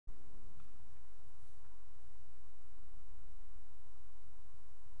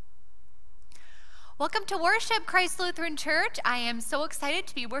Welcome to worship, Christ Lutheran Church. I am so excited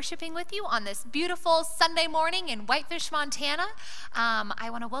to be worshiping with you on this beautiful Sunday morning in Whitefish, Montana. I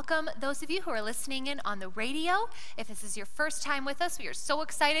want to welcome those of you who are listening in on the radio. If this is your first time with us, we are so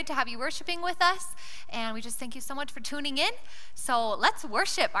excited to have you worshiping with us, and we just thank you so much for tuning in. So let's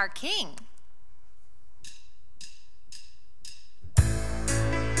worship our King.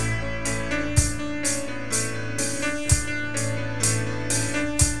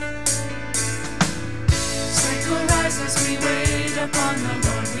 As we wait upon the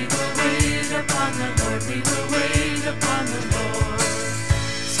Lord, we will wait upon the Lord, we will wait upon the Lord.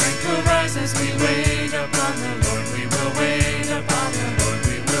 Strength will rise as we wait upon the Lord, we will wait upon the Lord,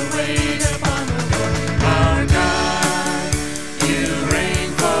 we will wait upon the Lord. Our God, you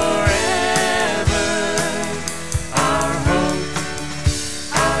reign forever, our hope,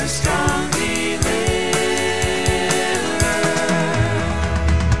 our strong deliverer.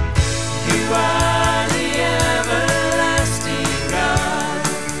 You are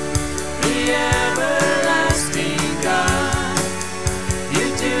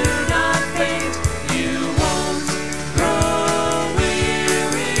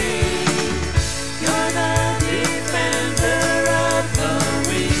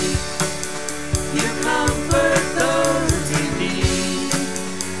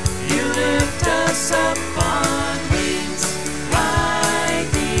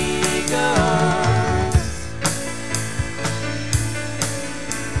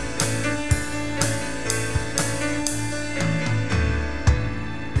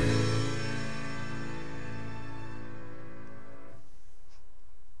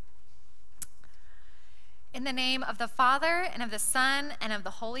In the name of the Father, and of the Son, and of the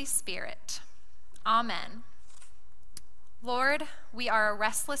Holy Spirit. Amen. Lord, we are a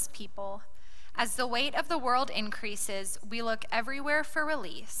restless people. As the weight of the world increases, we look everywhere for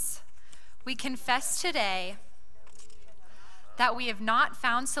release. We confess today that we have not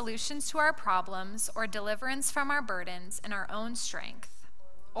found solutions to our problems or deliverance from our burdens in our own strength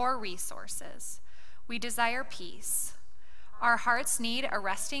or resources. We desire peace. Our hearts need a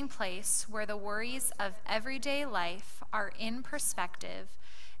resting place where the worries of everyday life are in perspective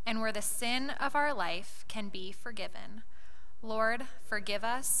and where the sin of our life can be forgiven. Lord, forgive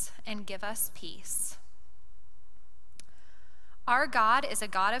us and give us peace. Our God is a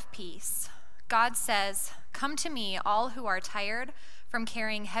God of peace. God says, "Come to me, all who are tired from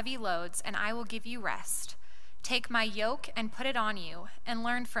carrying heavy loads, and I will give you rest. Take my yoke and put it on you, and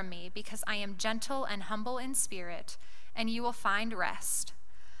learn from me, because I am gentle and humble in spirit, and you will find rest."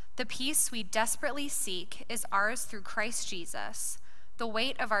 The peace we desperately seek is ours through Christ Jesus. The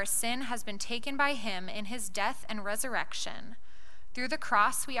weight of our sin has been taken by him in his death and resurrection. Through the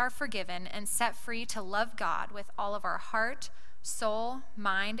cross we are forgiven and set free to love God with all of our heart, soul,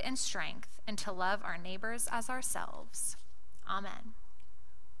 mind, and strength, and to love our neighbors as ourselves. Amen.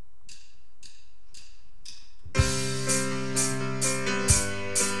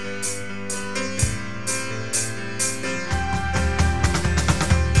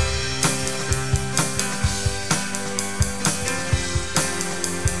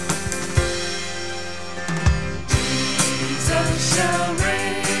 Shall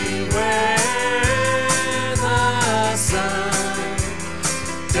reign where the sun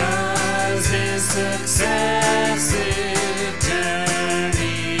does his successive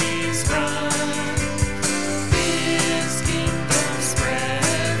journeys run. His kingdom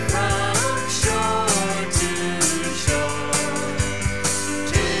spread from shore to shore,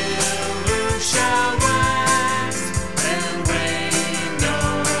 till who shall wax and wane no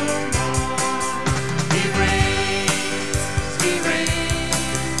more. He reigns.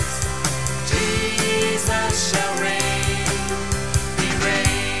 Jesus shall reign. He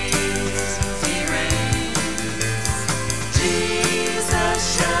reigns. Jesus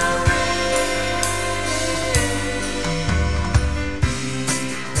shall reign.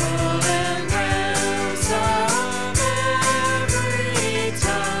 People and realms of every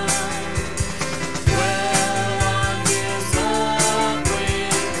tongue dwell on his love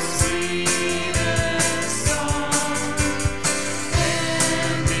with sweetest song.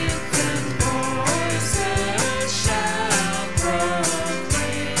 And infant voices shall proclaim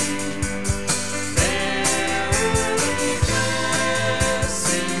their early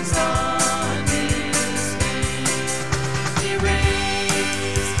blessings on his name. He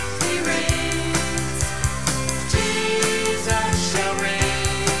reigns. Jesus shall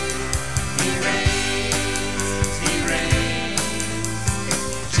reign. He reigns.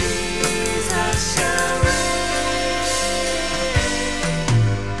 Jesus shall reign.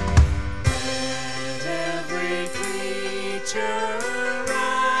 Let every creature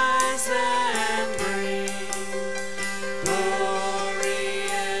rise and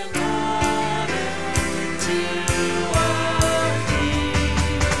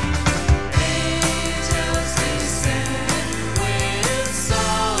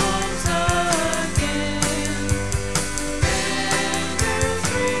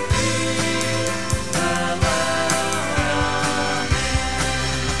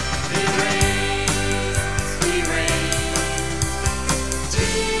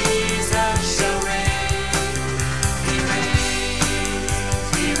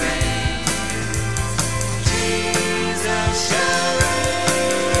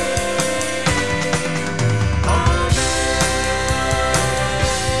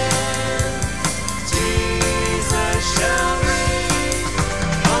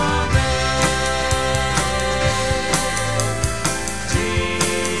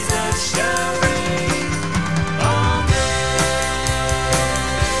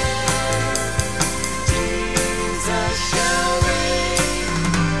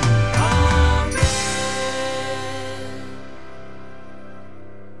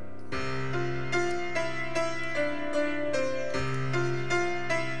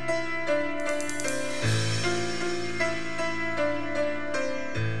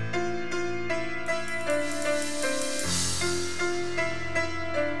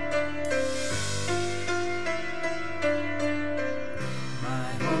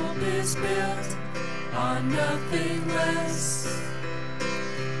on nothing less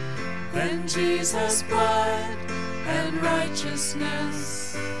than Jesus' blood and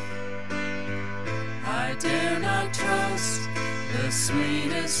righteousness. I dare not trust the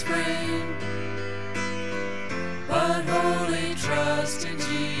sweetest frame, but wholly trust in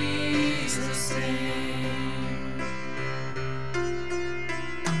Jesus' name.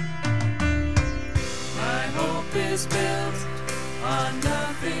 My hope is built on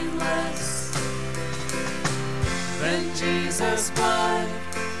nothing less than Jesus' blood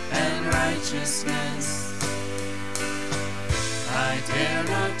and righteousness. I dare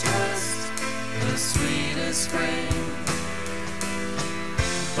not trust the sweetest frame,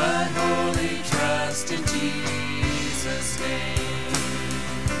 but wholly trust in Jesus' name.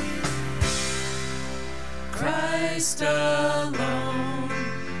 Christ alone,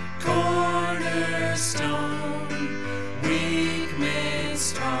 cornerstone, weak made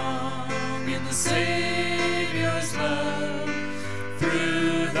strong in the Savior's love.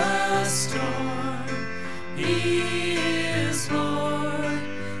 Through the storm, He is Lord,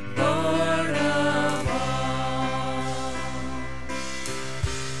 Lord of all.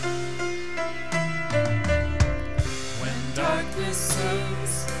 When darkness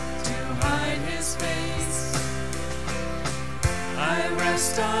seems to hide His face, I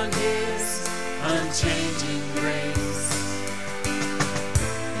rest on His unchanging grace.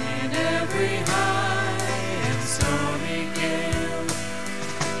 In every high and stormy gale,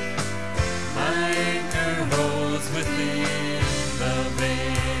 my anchor holds within the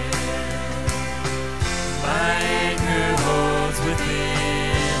veil. My anchor holds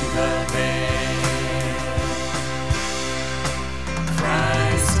within the veil.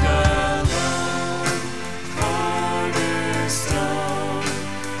 Christ alone, cornerstone,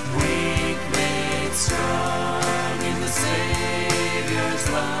 weak made strong in the Savior's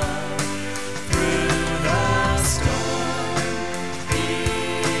love. Through the storm, He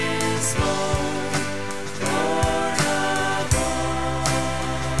is Lord, Lord of all.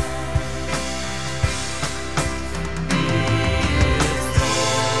 He is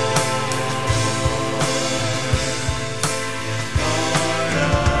Lord, Lord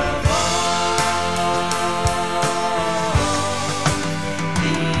of all.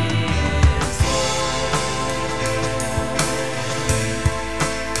 He is Lord,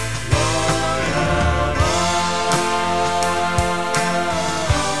 Lord of all.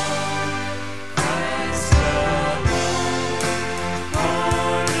 Christ alone,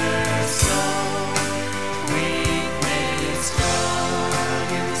 cornerstone, weak made strong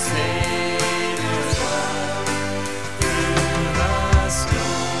in the Savior's love. Through the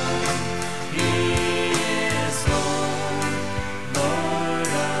storm, He is Lord, Lord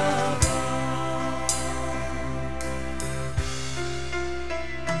of all.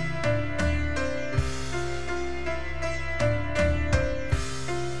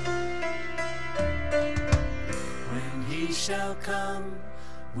 When He shall come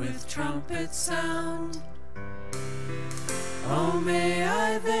with trumpet sound, oh, may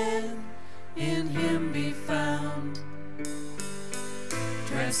I then in Him be found,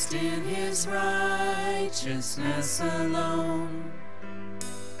 dressed in His righteousness alone,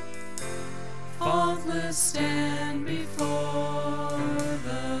 faultless stand before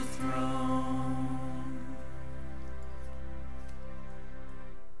the throne.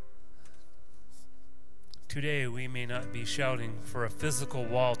 Today we may not be shouting for a physical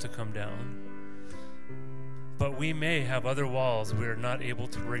wall to come down, but we may have other walls we are not able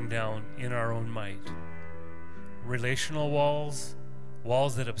to bring down in our own might. Relational walls,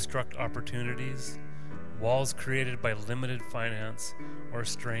 walls that obstruct opportunities, walls created by limited finance or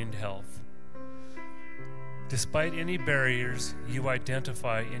strained health. Despite any barriers you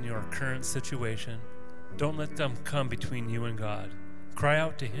identify in your current situation, don't let them come between you and God. Cry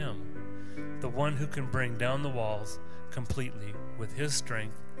out to Him, the one who can bring down the walls completely with His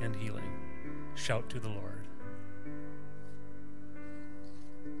strength and healing. Shout to the Lord.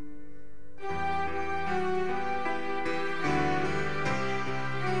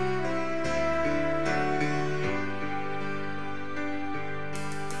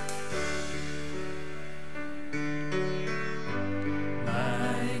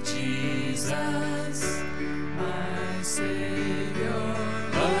 My Jesus, my Savior,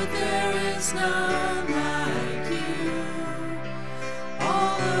 Lord, there is none like You.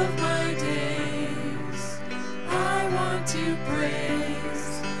 All of my days I want to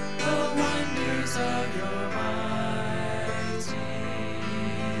praise the wonders of Your mighty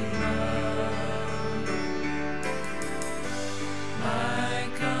love. My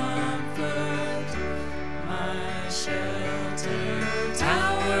comfort, my shelter,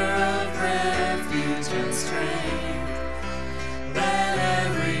 tower of refuge and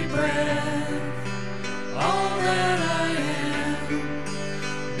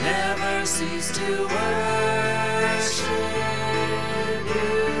never cease to worship you.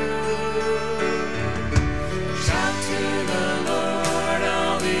 Shout to the Lord,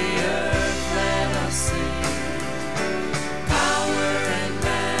 all the earth, let us sing. Power and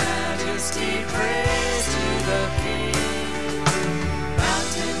majesty, praise to the King.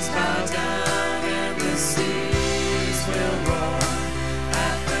 Mountains bow down and the seas will roar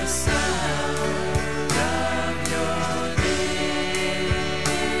at the sound of your name.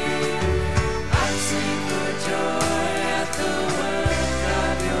 I sing for joy at the work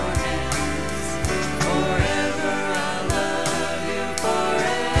of your hands. Forever I'll love you,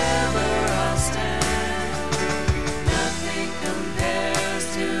 forever I'll stand. Nothing compares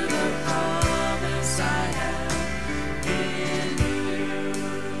to the promise I have in you.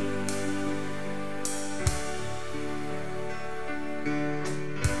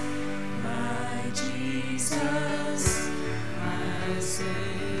 My Jesus, my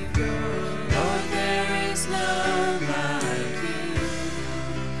Savior, Lord, there is none like you.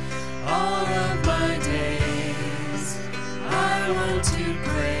 All of my days, I want to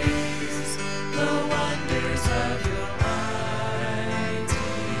praise the wonders of your mighty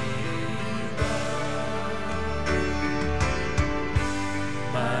love.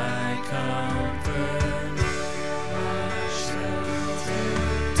 My comfort, my shelter,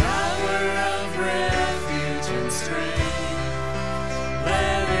 tower of refuge and strength.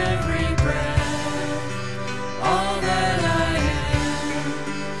 Let every breath, all that I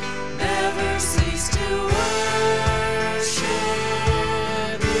am, never cease to worship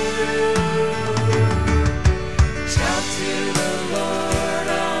you. Shout to the Lord,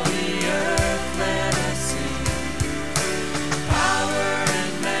 all the earth, let us sing. Power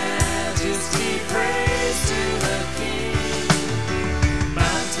and majesty, praise to the King.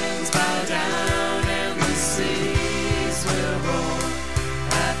 Mountains bow down and the seas will roar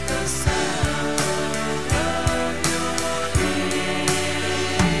at the sound of your name.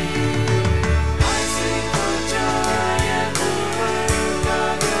 I sing for joy at the work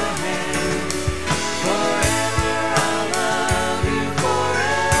of your hands. Forever I'll love you,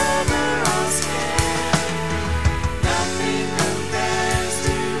 forever I'll stand. Nothing compares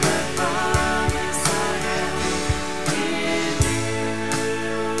to the promise I have in you.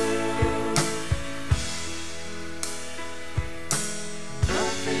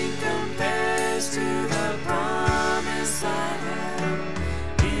 Nothing compares to the promise I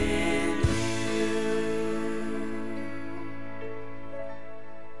have in you.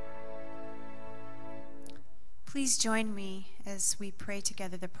 Please join me as we pray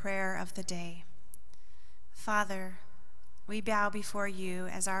together the prayer of the day. Father, we bow before you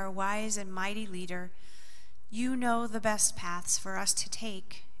as our wise and mighty leader. You know the best paths for us to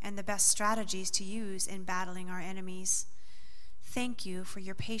take and the best strategies to use in battling our enemies. Thank you for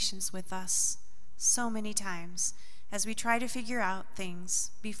your patience with us so many times as we try to figure out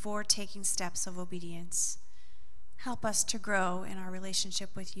things before taking steps of obedience. Help us to grow in our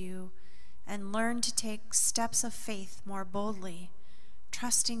relationship with you and learn to take steps of faith more boldly,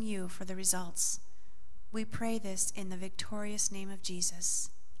 trusting you for the results. We pray this in the victorious name of Jesus.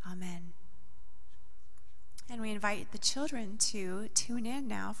 Amen. And we invite the children to tune in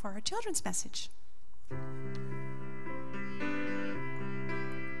now for our children's message.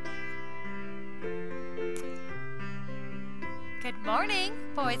 Good morning,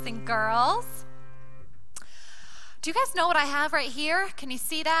 boys and girls. Do you guys know what I have right here? Can you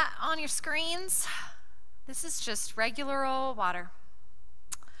see that on your screens? This is just regular old water.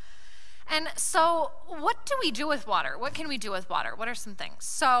 And so what do we do with water? What can we do with water? What are some things?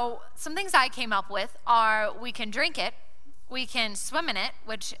 So some things I came up with are we can drink it, we can swim in it,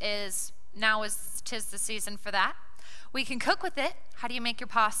 which is now tis the season for that. We can cook with it. How do you make your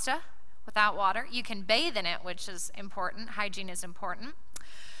pasta without water? You can bathe in it, which is important. Hygiene is important.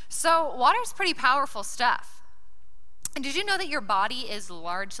 So water is pretty powerful stuff. And did you know that your body is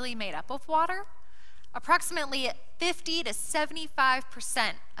largely made up of water? Approximately 50 to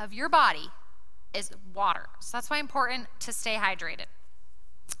 75% of your body is water. So that's why it's important to stay hydrated.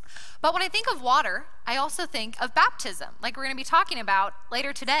 But when I think of water, I also think of baptism, like we're going to be talking about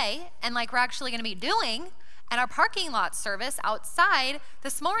later today, and like we're actually going to be doing at our parking lot service outside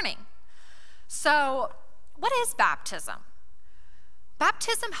this morning. So what is baptism?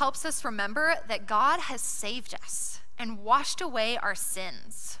 Baptism helps us remember that God has saved us and washed away our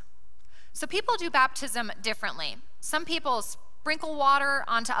sins. So people do baptism differently. Some people sprinkle water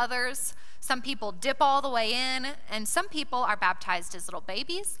onto others, some people dip all the way in, and some people are baptized as little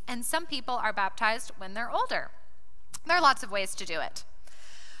babies, and some people are baptized when they're older. There are lots of ways to do it.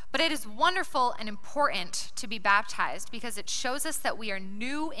 But it is wonderful and important to be baptized because it shows us that we are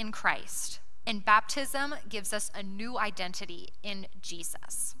new in Christ, and baptism gives us a new identity in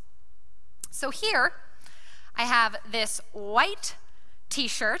Jesus. So here, I have this white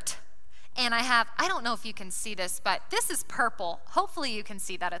t-shirt, and I don't know if you can see this, but this is purple. Hopefully you can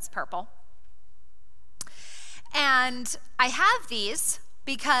see that it's purple. And I have these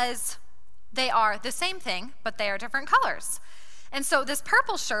because they are the same thing, but they are different colors. And so this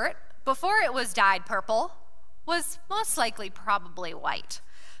purple shirt, before it was dyed purple, was most likely probably white.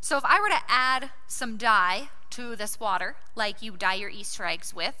 So if I were to add some dye to this water, like you dye your Easter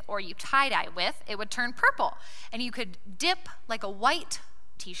eggs with, or you tie-dye with, it would turn purple. And you could dip like a white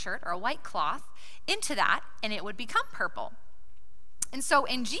t-shirt or a white cloth into that, and it would become purple. And so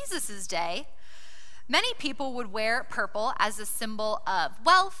in Jesus's day, many people would wear purple as a symbol of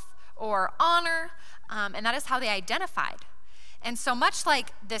wealth or honor, and that is how they identified. And so much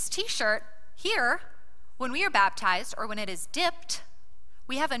like this t-shirt here, when we are baptized or when it is dipped,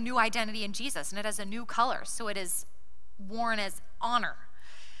 we have a new identity in Jesus, and it has a new color, so it is worn as honor.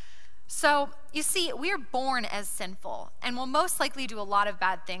 So you see, we are born as sinful, and will most likely do a lot of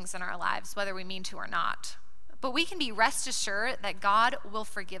bad things in our lives, whether we mean to or not. But we can be rest assured that God will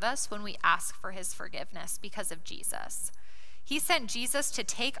forgive us when we ask for his forgiveness because of Jesus. He sent Jesus to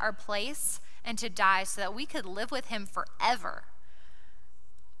take our place and to die so that we could live with him forever.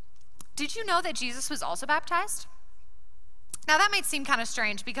 Did you know that Jesus was also baptized? Now that might seem kind of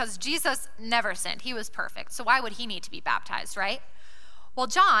strange because Jesus never sinned. He was perfect. So why would he need to be baptized, right? Well,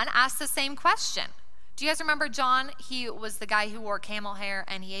 John asked the same question. Do you guys remember John? He was the guy who wore camel hair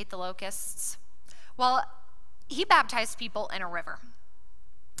and he ate the locusts. Well, he baptized people in a river.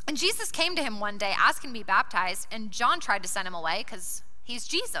 And Jesus came to him one day asking to be baptized, and John tried to send him away because he's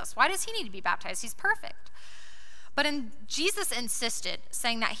Jesus. Why does he need to be baptized? He's perfect. But Jesus insisted,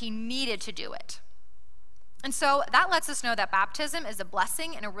 saying that he needed to do it. And so that lets us know that baptism is a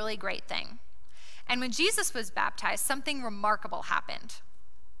blessing and a really great thing. And when Jesus was baptized, something remarkable happened.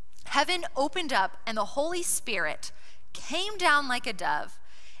 Heaven opened up and the Holy Spirit came down like a dove,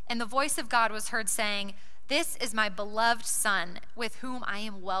 and the voice of God was heard saying, "This is my beloved Son, with whom I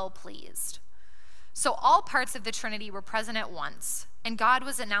am well pleased." So all parts of the Trinity were present at once, and God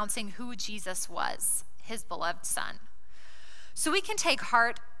was announcing who Jesus was, his beloved Son. So we can take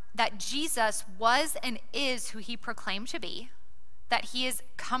heart that Jesus was and is who he proclaimed to be, that he is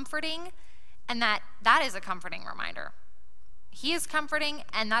comforting, and that is a comforting reminder. He is comforting,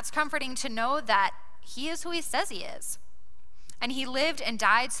 and that's comforting to know that he is who he says he is. And he lived and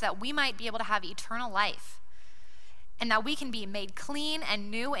died so that we might be able to have eternal life, and that we can be made clean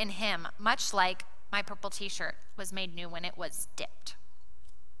and new in him, much like my purple t-shirt was made new when it was dipped.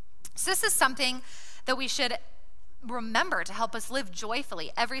 So this is something that we should remember to help us live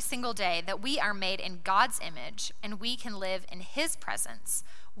joyfully every single day, that we are made in God's image and we can live in his presence.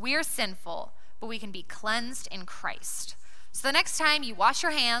 We're sinful, but we can be cleansed in Christ. So the next time you wash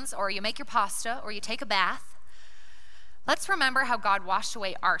your hands or you make your pasta or you take a bath, let's remember how God washed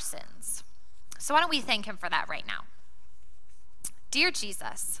away our sins. So why don't we thank him for that right now? Dear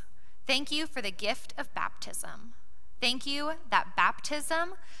Jesus, thank you for the gift of baptism. Thank you that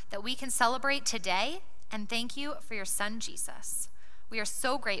baptism that we can celebrate today, and thank you for your Son, Jesus. We are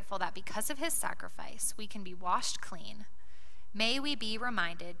so grateful that because of his sacrifice, we can be washed clean. May we be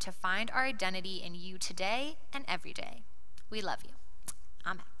reminded to find our identity in you today and every day. We love you.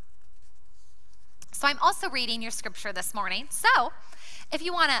 Amen. So I'm also reading your scripture this morning. So if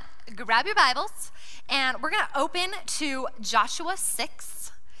you want to grab your Bibles, and we're going to open to Joshua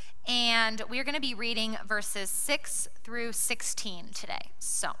 6, and we're going to be reading verses 6 through 16 today.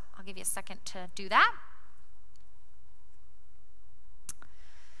 So I'll give you a second to do that.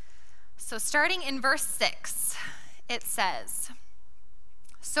 So starting in verse 6, it says,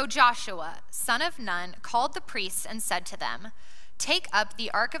 "So Joshua, son of Nun, called the priests and said to them, 'Take up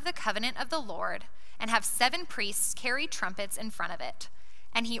the ark of the covenant of the Lord, and have 7 priests carry trumpets in front of it.'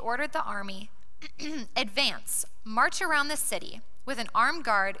 And he ordered the army, 'Advance, march around the city, with an armed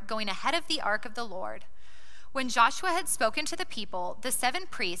guard going ahead of the ark of the Lord.' When Joshua had spoken to the people, the 7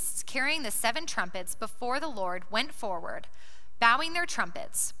 priests carrying the 7 trumpets before the Lord went forward, blowing their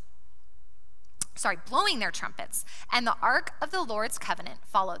trumpets, and the ark of the Lord's covenant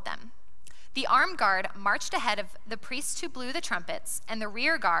followed them. The armed guard marched ahead of the priests who blew the trumpets, and the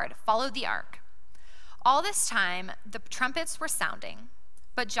rear guard followed the ark. All this time, the trumpets were sounding,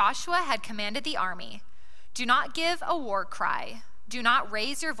 but Joshua had commanded the army, 'Do not give a war cry, do not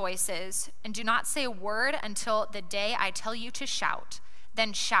raise your voices, and do not say a word until the day I tell you to shout.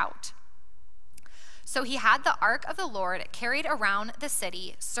 Then shout.' So he had the ark of the Lord carried around the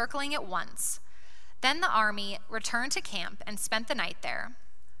city, circling it once. Then the army returned to camp and spent the night there.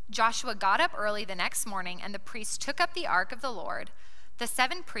 Joshua got up early the next morning, and the priests took up the ark of the Lord. The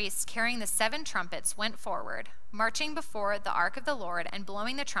 7 priests carrying the 7 trumpets went forward, marching before the ark of the Lord and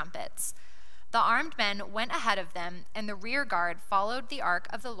blowing the trumpets. The armed men went ahead of them, and the rear guard followed the ark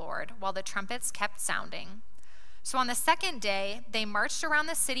of the Lord while the trumpets kept sounding. So on the 2nd day, they marched around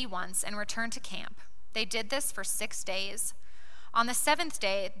the city once and returned to camp. They did this for 6 days. On the 7th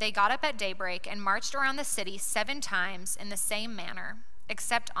day, they got up at daybreak and marched around the city 7 times in the same manner,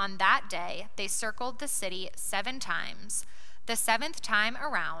 except on that day, they circled the city 7 times. The 7th time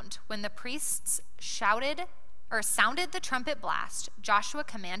around, when the priests sounded the trumpet blast, Joshua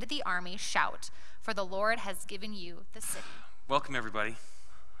commanded the army, "Shout, for the Lord has given you the city." Welcome, everybody.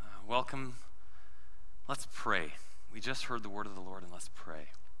 Welcome. Let's pray. We just heard the word of the Lord, and let's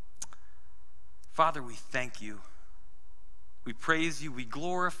pray. Father, we thank you. We praise you. We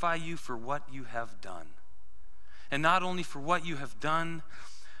glorify you for what you have done. And not only for what you have done,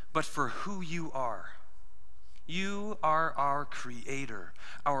 but for who you are. You are our creator,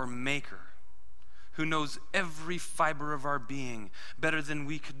 our maker, who knows every fiber of our being better than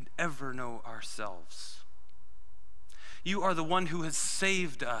we could ever know ourselves. You are the one who has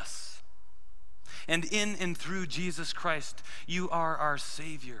saved us. And in and through Jesus Christ, you are our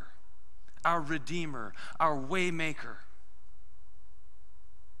Savior, our Redeemer, our Waymaker,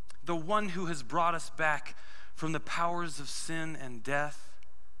 the one who has brought us back from the powers of sin and death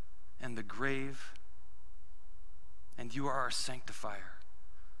and the grave. And you are our sanctifier,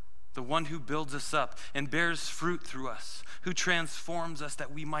 the one who builds us up and bears fruit through us, who transforms us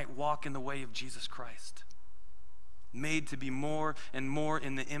that we might walk in the way of Jesus Christ, made to be more and more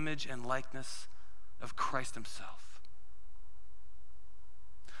in the image and likeness of Christ himself.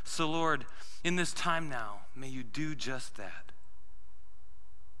 So Lord, in this time now, may you do just that.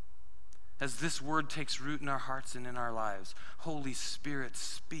 As this word takes root in our hearts and in our lives, Holy Spirit,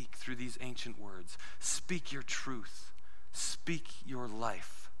 speak through these ancient words. Speak your truth. Speak your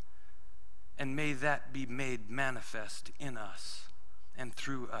life. And may that be made manifest in us and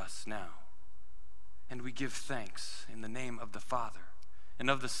through us now. And we give thanks in the name of the Father and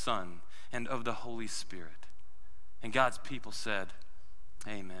of the Son and of the Holy Spirit. And God's people said,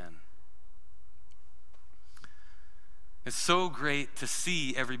 amen. It's so great to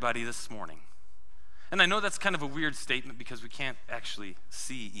see everybody this morning. And I know that's kind of a weird statement because we can't actually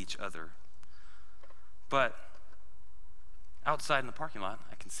see each other. But outside in the parking lot,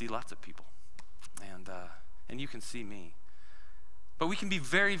 I can see lots of people. And you can see me. But we can be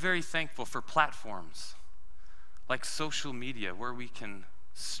very, very thankful for platforms like social media where we can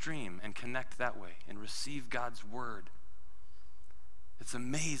stream and connect that way and receive God's word. It's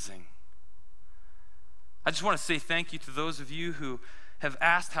amazing. I just want to say thank you to those of you who have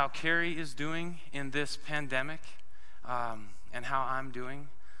asked how Cory is doing in this pandemic and how I'm doing.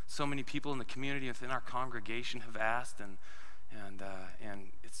 So many people in the community within our congregation have asked, and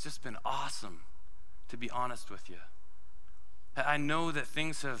it's just been awesome, to be honest with you. I know that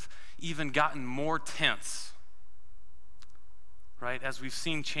things have even gotten more tense, right? As we've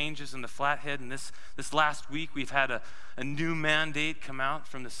seen changes in the Flathead, and this last week we've had a new mandate come out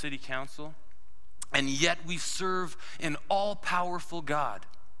from the city council. And yet we serve an all-powerful God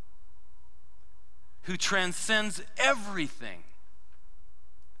who transcends everything.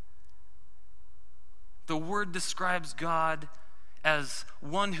 The word describes God as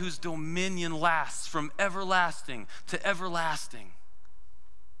one whose dominion lasts from everlasting to everlasting.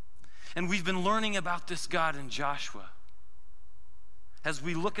 And we've been learning about this God in Joshua as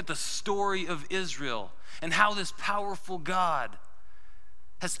we look at the story of Israel and how this powerful God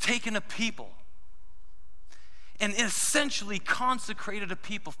has taken a people and essentially consecrated a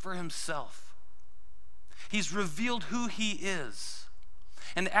people for himself. He's revealed who he is.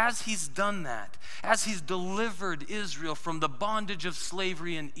 And as he's done that, as he's delivered Israel from the bondage of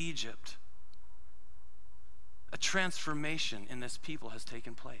slavery in Egypt, a transformation in this people has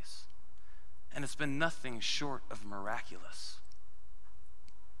taken place. And it's been nothing short of miraculous.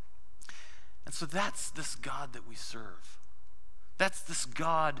 And so that's this God that we serve. That's this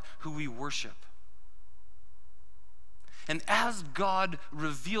God who we worship. And as God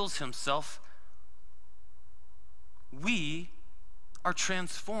reveals himself, we are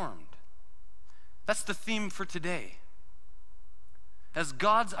transformed. That's the theme for today. As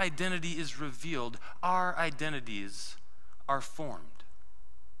God's identity is revealed, our identities are formed.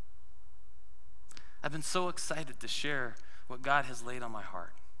 I've been so excited to share what God has laid on my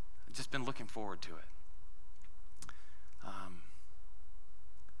heart. I've just been looking forward to it.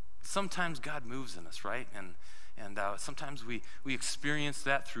 sometimes God moves in us, right? And sometimes we experience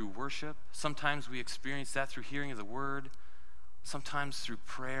that through worship. Sometimes we experience that through hearing of the word. Sometimes through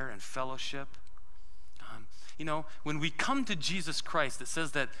prayer and fellowship. When we come to Jesus Christ, it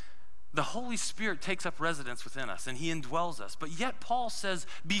says that the Holy Spirit takes up residence within us and he indwells us. But yet Paul says,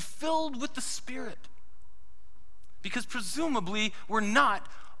 be filled with the Spirit. Because presumably we're not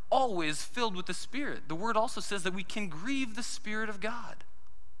always filled with the Spirit. The word also says that we can grieve the Spirit of God.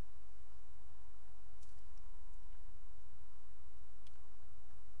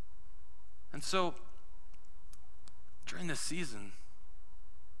 And so, during this season,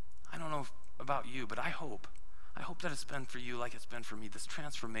 I don't know about you, but I hope that it's been for you like it's been for me. This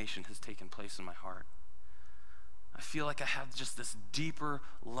transformation has taken place in my heart. I feel like I have just this deeper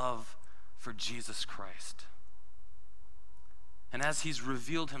love for Jesus Christ. And as he's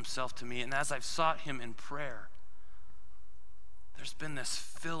revealed himself to me, and as I've sought him in prayer, there's been this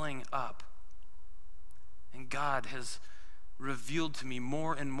filling up. And God has revealed to me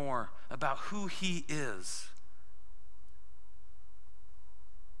more and more about who he is.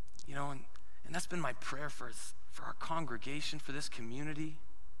 And that's been my prayer for our congregation, for this community,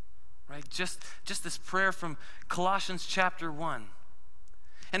 right? Just this prayer from Colossians chapter 1.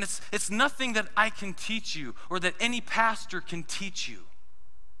 And it's nothing that I can teach you or that any pastor can teach you.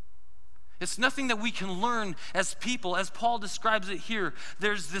 It's nothing that we can learn as people. As Paul describes it here,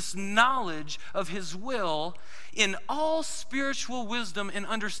 there's this knowledge of his will in all spiritual wisdom and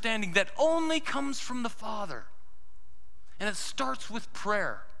understanding that only comes from the Father. And it starts with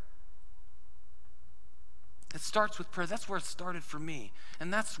prayer. It starts with prayer. That's where it started for me.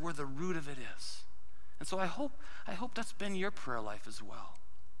 And that's where the root of it is. And so I hope that's been your prayer life as well.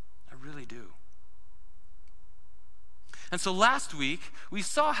 I really do. And so last week, we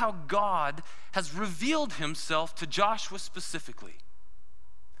saw how God has revealed himself to Joshua specifically.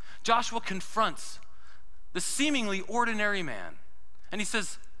 Joshua confronts the seemingly ordinary man. And he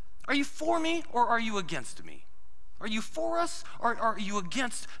says, are you for me or are you against me? Are you for us or are you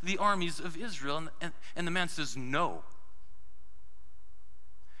against the armies of Israel? And the man says, no.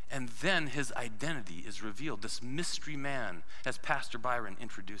 And then his identity is revealed. This mystery man, as Pastor Byron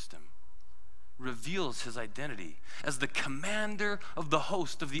introduced him, reveals his identity as the commander of the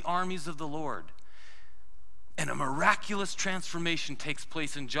host of the armies of the Lord. And a miraculous transformation takes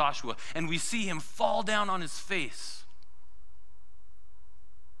place in Joshua, and we see him fall down on his face.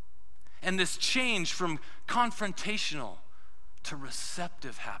 And this change from confrontational to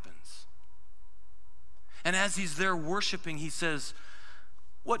receptive happens. And as he's there worshiping, he says,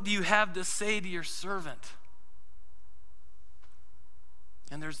 what do you have to say to your servant?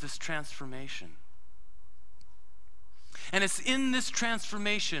 And there's this transformation. And it's in this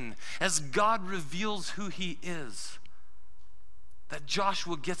transformation, as God reveals who he is, that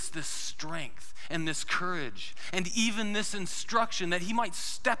Joshua gets this strength and this courage and even this instruction that he might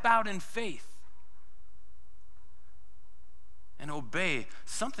step out in faith and obey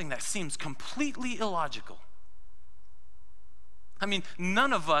something that seems completely illogical. I mean,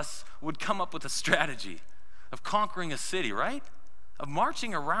 none of us would come up with a strategy of conquering a city, right? Of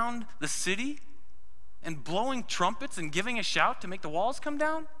marching around the city and blowing trumpets and giving a shout to make the walls come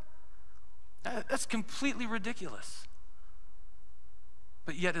down? That's completely ridiculous.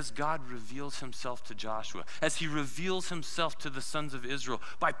 But yet as God reveals himself to Joshua, as he reveals himself to the sons of Israel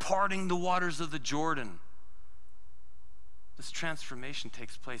by parting the waters of the Jordan, this transformation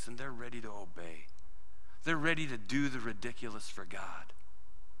takes place and they're ready to obey. They're ready to do the ridiculous for God.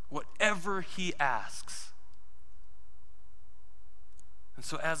 Whatever he asks. And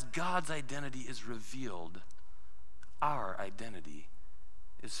so as God's identity is revealed, our identity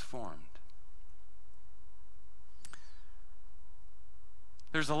is formed.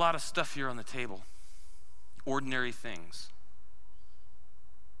 There's a lot of stuff here on the table. Ordinary things.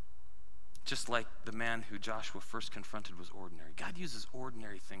 Just like the man who Joshua first confronted was ordinary. God uses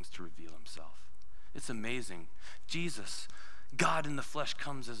ordinary things to reveal himself. It's amazing. Jesus, God in the flesh,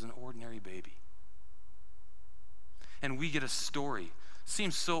 comes as an ordinary baby. And we get a story.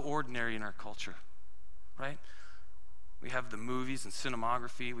 Seems so ordinary in our culture, right? We have the movies and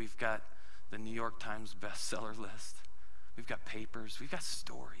cinematography. We've got the New York Times bestseller list. We've got papers. We've got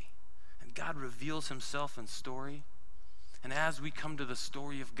story. And God reveals himself in story. And as we come to the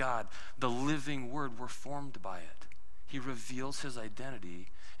story of God, the living word, we're formed by it. He reveals his identity,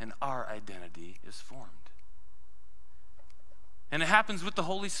 and our identity is formed. And it happens with the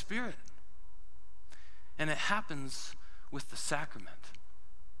Holy Spirit. And it happens with the sacrament.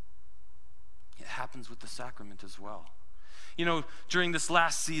 It happens with the sacrament as well. You know, during this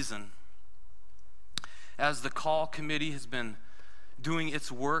last season, as the call committee has been doing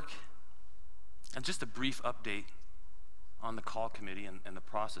its work. And just a brief update on the call committee and the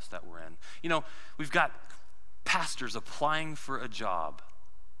process that we're in. You know, we've got pastors applying for a job,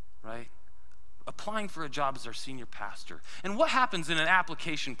 right? Applying for a job as our senior pastor. And what happens in an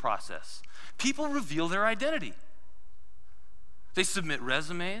application process? People reveal their identity. They submit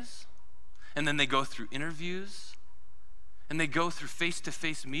resumes, and then they go through interviews, and they go through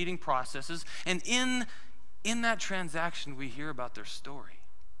face-to-face meeting processes, and in that transaction, we hear about their story.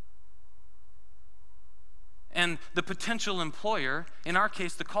 And the potential employer, in our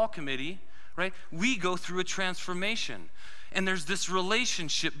case, the call committee, right? We go through a transformation, and there's this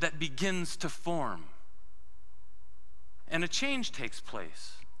relationship that begins to form, and a change takes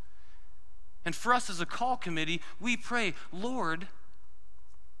place. And for us as a call committee, we pray, Lord,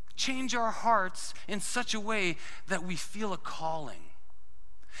 change our hearts in such a way that we feel a calling.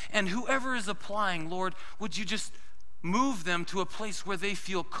 And whoever is applying, Lord, would you just move them to a place where they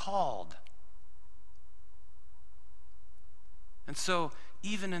feel called? And so,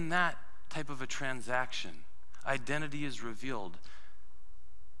 even in that type of a transaction, identity is revealed.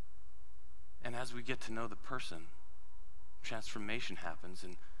 And as we get to know the person, transformation happens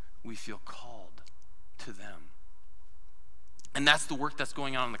and we feel called to them. And that's the work that's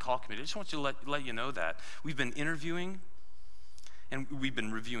going on in the call committee. I just want you to let you know that. We've been interviewing, and we've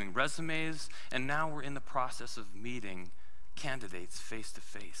been reviewing resumes, and now we're in the process of meeting candidates face to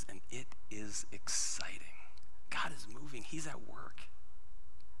face, and it is exciting. God is moving. He's at work.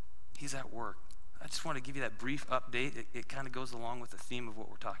 He's at work. I just want to give you that brief update. It kind of goes along with the theme of what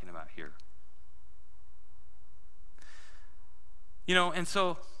we're talking about here. You know, and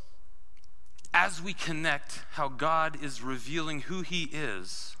so as we connect how God is revealing who he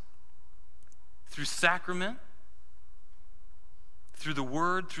is through sacrament, through the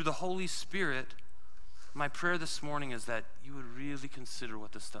Word, through the Holy Spirit, my prayer this morning is that you would really consider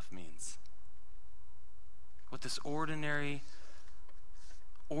what this stuff means. What this ordinary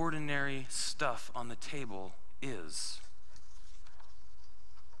stuff on the table is.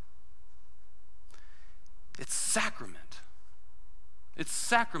 It's sacrament. It's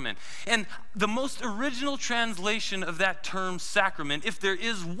sacrament. And the most original translation of that term sacrament, if there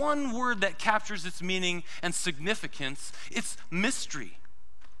is one word that captures its meaning and significance, it's mystery.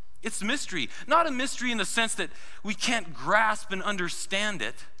 It's mystery. Not a mystery in the sense that we can't grasp and understand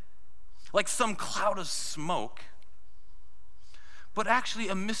it, like some cloud of smoke, but actually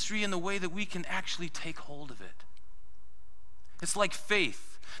a mystery in the way that we can actually take hold of it. It's like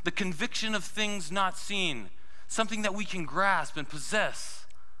faith, the conviction of things not seen, something that we can grasp and possess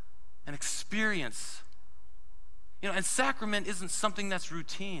and experience. You know, and sacrament isn't something that's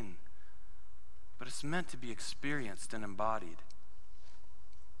routine, but it's meant to be experienced and embodied.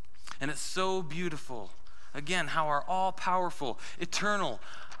 And it's so beautiful, again, how our all-powerful, eternal,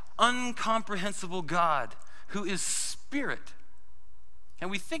 incomprehensible God, who is spirit. And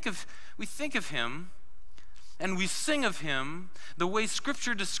we think of him and we sing of him the way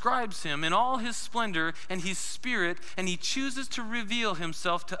Scripture describes him in all his splendor, and he's spirit, and he chooses to reveal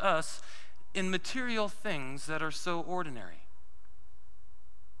himself to us in material things that are so ordinary.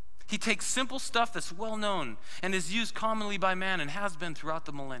 He takes simple stuff that's well known and is used commonly by man and has been throughout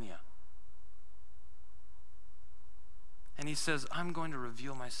the millennia. And he says, I'm going to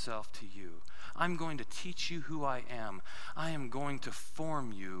reveal myself to you. I'm going to teach you who I am. I am going to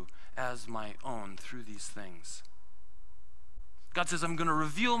form you as my own through these things. God says, I'm going to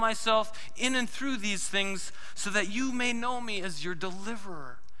reveal myself in and through these things so that you may know me as your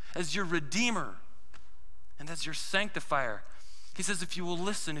deliverer, as your redeemer, and as your sanctifier. He says, if you will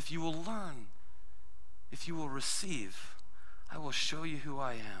listen, if you will learn, if you will receive, I will show you who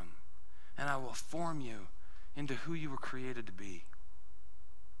I am, and I will form you into who you were created to be.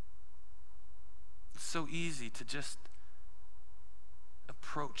 It's so easy to just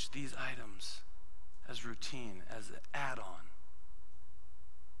approach these items as routine, as an add-on.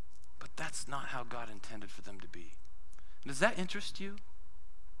 But that's not how God intended for them to be. Does that interest you?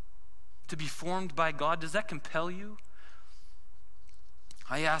 To be formed by God, does that compel you?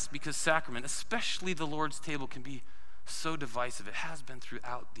 I ask because sacrament, especially the Lord's table, can be so divisive. It has been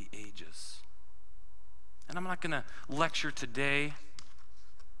throughout the ages. And I'm not going to lecture today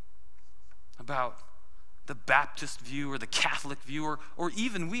about the Baptist view or the Catholic view or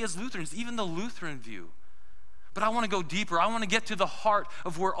even we as Lutherans, even the Lutheran view. But I want to go deeper. I want to get to the heart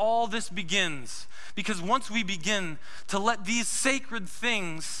of where all this begins. Because once we begin to let these sacred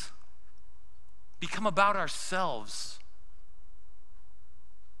things become about ourselves,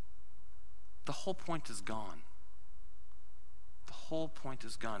 the whole point is gone. The whole point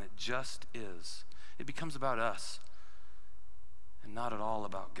is gone. It just is. It becomes about us and and not at all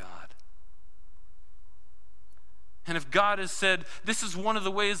about God. And if God has said, this is one of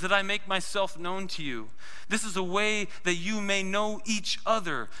the ways that I make myself known to you, this is a way that you may know each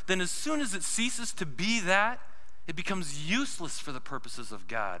other, then as soon as it ceases to be that, it becomes useless for the purposes of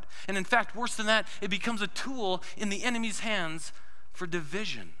God. And in fact, worse than that, it becomes a tool in the enemy's hands for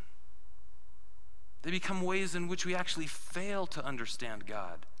division. They become ways in which we actually fail to understand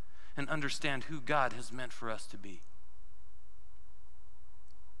God and understand who God has meant for us to be.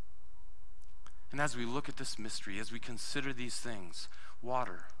 And as we look at this mystery, as we consider these things,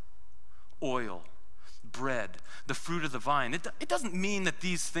 water, oil, bread, the fruit of the vine, it doesn't mean that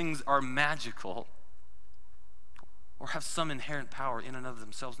these things are magical or have some inherent power in and of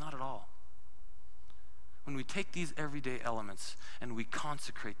themselves, not at all. When we take these everyday elements and we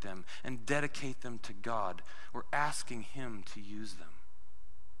consecrate them and dedicate them to God, we're asking Him to use them.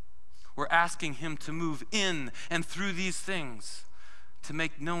 We're asking Him to move in and through these things to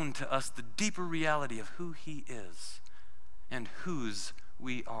make known to us the deeper reality of who He is and whose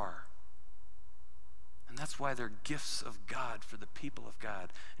we are. And that's why they're gifts of God for the people of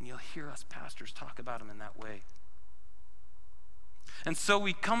God. And you'll hear us pastors talk about them in that way. And so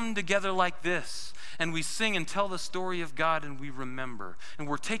we come together like this, and we sing and tell the story of God, and we remember. And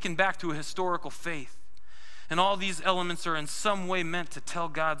we're taken back to a historical faith. And all these elements are in some way meant to tell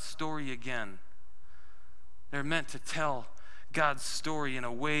God's story again. They're meant to tell God's story in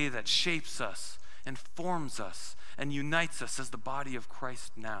a way that shapes us and forms us and unites us as the body of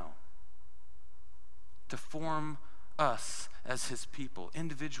Christ now. To form us as His people,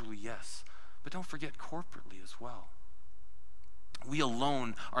 individually, yes, but don't forget corporately as well. We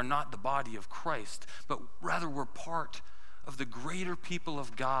alone are not the body of Christ, but rather we're part of the greater people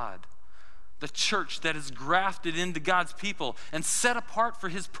of God, the church that is grafted into God's people and set apart for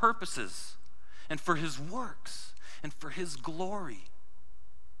His purposes and for His works and for His glory.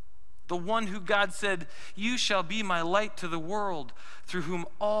 The one who God said, "You shall be my light to the world, through whom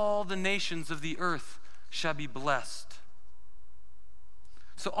all the nations of the earth shall be blessed."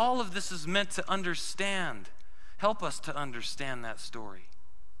 So all of this is meant to help us to understand that story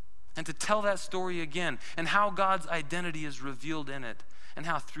and to tell that story again, and how God's identity is revealed in it, and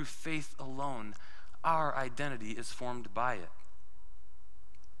how through faith alone our identity is formed by it.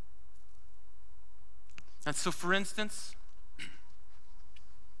 And so for instance,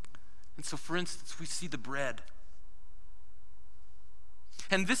 we see the bread.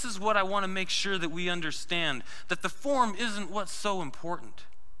 And this is what I want to make sure that we understand, that the form isn't what's so important.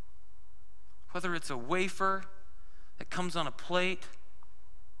 Whether it's a wafer that comes on a plate,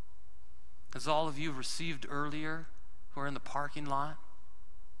 as all of you received earlier who are in the parking lot.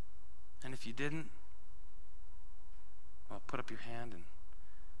 And if you didn't, well, put up your hand, and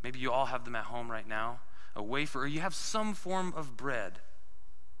maybe you all have them at home right now. A wafer, or you have some form of bread.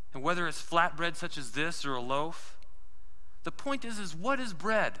 And whether it's flat bread such as this or a loaf, the point is what is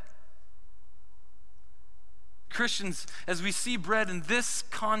bread? Christians, as we see bread in this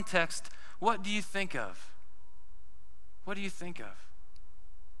context, what do you think of? What do you think of?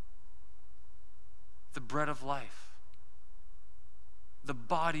 The bread of life. The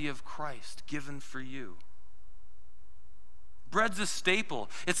body of Christ given for you. Bread's a staple.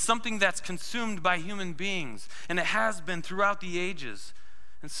 It's something that's consumed by human beings, and it has been throughout the ages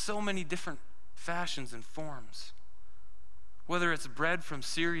in so many different fashions and forms. Whether it's bread from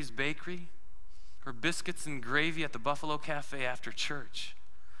Siri's Bakery or biscuits and gravy at the Buffalo Cafe after church.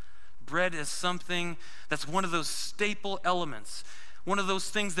 Bread is something that's one of those staple elements, one of those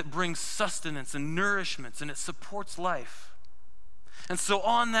things that brings sustenance and nourishment, and it supports life. And so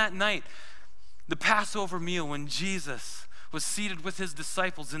on that night, the Passover meal, when Jesus was seated with His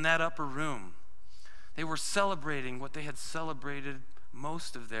disciples in that upper room, they were celebrating what they had celebrated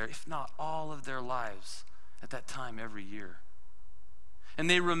most of their, if not all of their lives at that time every year. And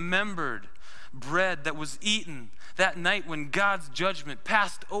they remembered bread that was eaten that night when God's judgment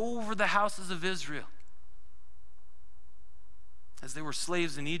passed over the houses of Israel as they were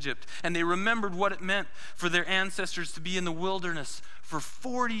slaves in Egypt. And they remembered what it meant for their ancestors to be in the wilderness for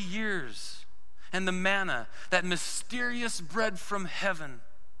 40 years. And the manna, that mysterious bread from heaven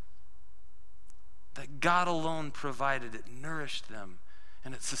that God alone provided, it nourished them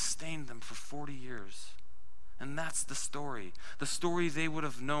and it sustained them for 40 years. And that's the story they would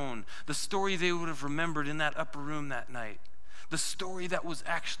have known, the story they would have remembered in that upper room that night, the story that was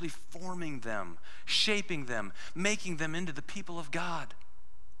actually forming them, shaping them, making them into the people of God.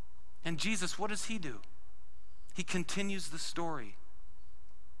 And Jesus, what does He do? He continues the story.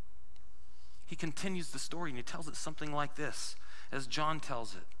 He continues the story, and He tells it something like this, as John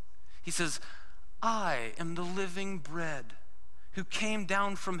tells it. He says, "I am the living bread who came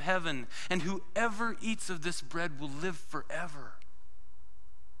down from heaven, and whoever eats of this bread will live forever.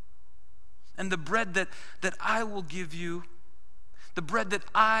 And the bread that I will give you, the bread that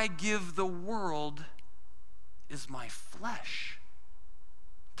I give the world, is my flesh.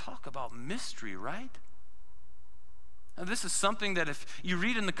 Talk about mystery, right? Now, this is something that if you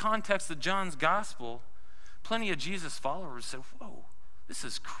read in the context of John's gospel, plenty of Jesus followers said, whoa, this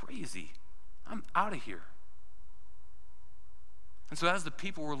is crazy. I'm out of here. And so as the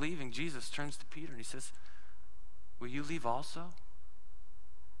people were leaving, Jesus turns to Peter and he says, will you leave also?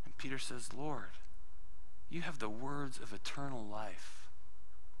 And Peter says, Lord, you have the words of eternal life.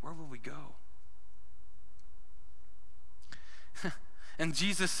 Where will we go? And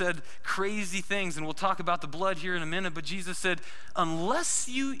Jesus said crazy things, and we'll talk about the blood here in a minute, but Jesus said, unless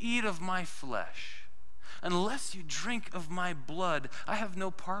you eat of my flesh, unless you drink of my blood, I have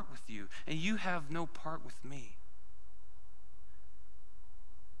no part with you, and you have no part with me.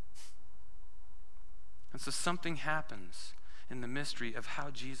 And so something happens in the mystery of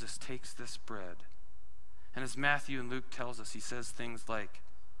how Jesus takes this bread. And as Matthew and Luke tells us, he says things like,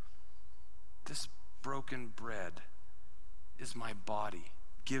 this broken bread is my body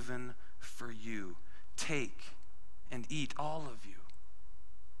given for you. Take and eat, all of you,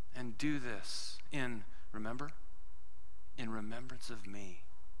 and do this in remembrance of me.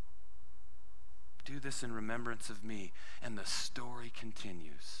 Do this in remembrance of me. And the story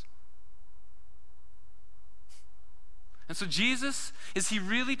continues. And so Jesus, is he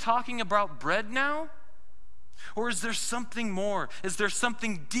really talking about bread now? Or is there something more? Is there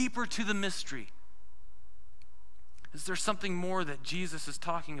something deeper to the mystery? Is there something more that Jesus is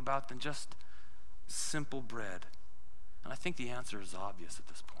talking about than just simple bread? And I think the answer is obvious at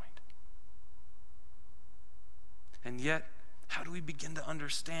this point. And yet, how do we begin to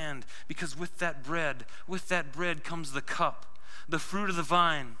understand? Because with that bread comes the cup, the fruit of the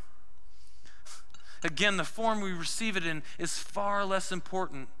vine. Again, the form we receive it in is far less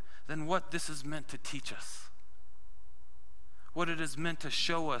important than what this is meant to teach us. What it is meant to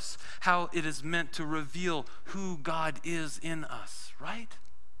show us, how it is meant to reveal who God is in us, right?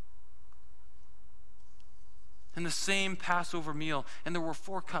 In the same Passover meal, and there were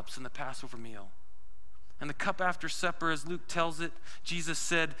 4 cups in the Passover meal. And the cup after supper, as Luke tells it, Jesus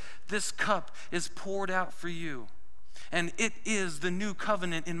said, this cup is poured out for you, and it is the new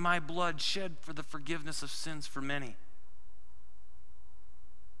covenant in my blood shed for the forgiveness of sins for many.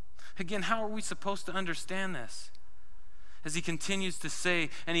 Again, how are we supposed to understand this? As he continues to say,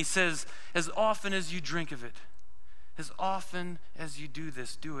 and he says, as often as you drink of it, as often as you do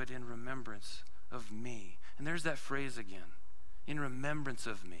this, do it in remembrance of me. And there's that phrase again, in remembrance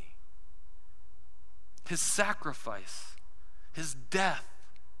of me. His sacrifice, his death.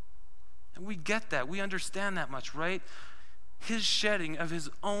 And we get that. We understand that much, right? His shedding of his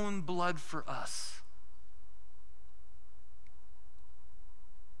own blood for us.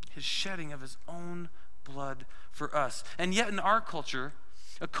 His shedding of his own blood for us. And yet in our culture,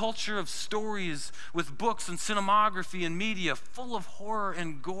 a culture of stories with books and cinematography and media full of horror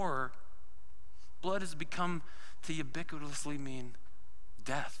and gore, blood has become to ubiquitously mean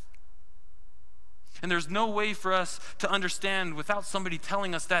death. And there's no way for us to understand without somebody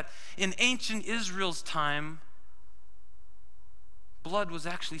telling us that in ancient Israel's time, blood was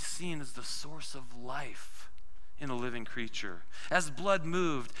actually seen as the source of life in a living creature. As blood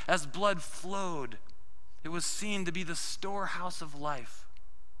moved, as blood flowed, it was seen to be the storehouse of life.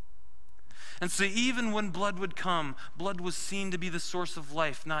 And so even when blood would come, blood was seen to be the source of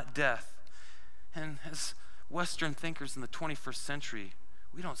life, not death. And as Western thinkers in the 21st century,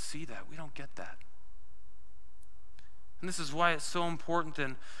 we don't see that. We don't get that. And this is why it's so important.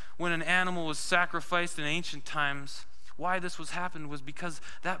 And when an animal was sacrificed in ancient times, why this was happened was because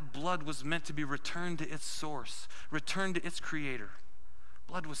that blood was meant to be returned to its source, returned to its creator.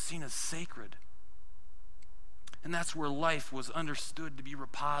 Blood was seen as sacred. And that's where life was understood to be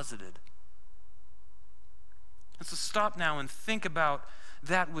reposited. And so stop now and think about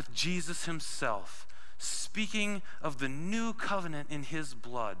that with Jesus himself, speaking of the new covenant in his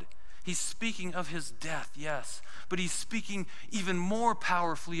blood. He's speaking of his death, yes, but he's speaking even more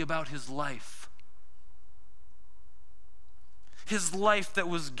powerfully about his life. His life that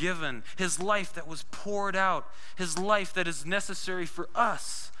was given, his life that was poured out, his life that is necessary for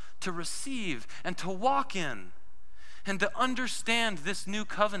us to receive and to walk in and to understand this new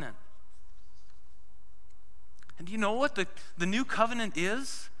covenant. And do you know what the new covenant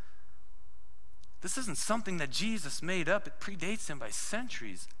is? This isn't something that Jesus made up. It predates him by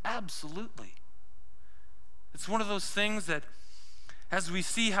centuries. Absolutely. It's one of those things that as we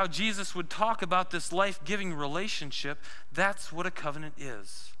see how Jesus would talk about this life-giving relationship, that's what a covenant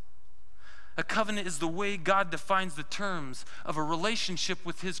is. A covenant is the way God defines the terms of a relationship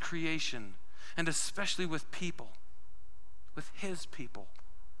with his creation, and especially with people, with his people.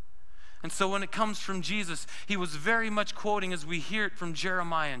 And so when it comes from Jesus, he was very much quoting, as we hear it from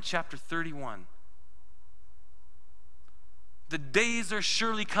Jeremiah in chapter 31. The days are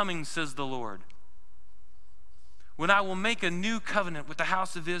surely coming, says the Lord, when I will make a new covenant with the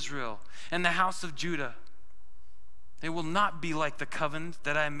house of Israel and the house of Judah. It will not be like the covenant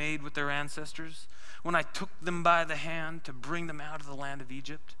that I made with their ancestors when I took them by the hand to bring them out of the land of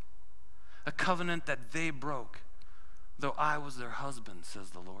Egypt, a covenant that they broke, though I was their husband, says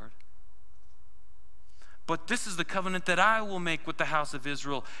the Lord. But this is the covenant that I will make with the house of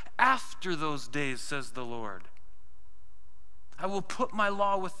Israel after those days, says the Lord. I will put my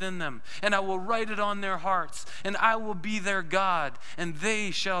law within them, and I will write it on their hearts, and I will be their God, and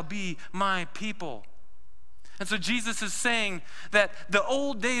they shall be my people. And so Jesus is saying that the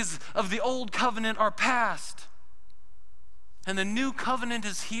old days of the old covenant are past, and the new covenant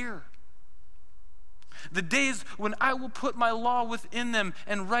is here. The days when I will put my law within them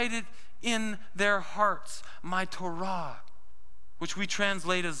and write it in their hearts, my Torah, which we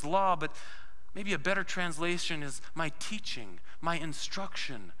translate as law, but maybe a better translation is my teaching, my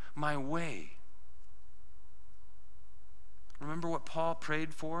instruction, my way. Remember what Paul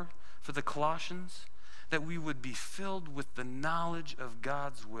prayed for the Colossians? That we would be filled with the knowledge of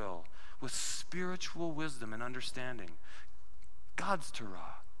God's will, with spiritual wisdom and understanding. God's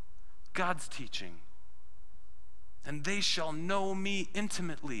Torah, God's teaching. And they shall know me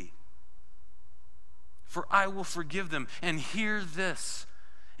intimately, for I will forgive them. And hear this,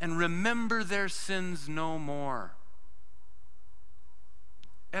 and remember their sins no more.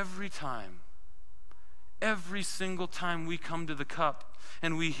 Every single time we come to the cup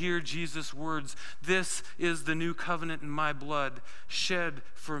and we hear Jesus' words, this is the new covenant in my blood, shed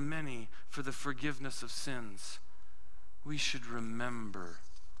for many for the forgiveness of sins, we should remember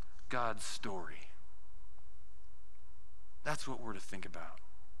God's story. That's what we're to think about.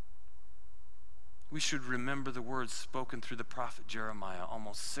 We should remember the words spoken through the prophet Jeremiah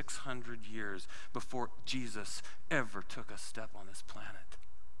almost 600 years before Jesus ever took a step on this planet.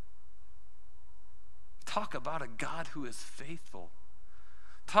 Talk about a God who is faithful.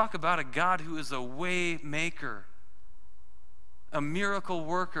 Talk about a God who is a way maker, a miracle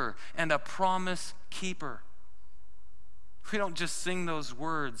worker, and a promise keeper. We don't just sing those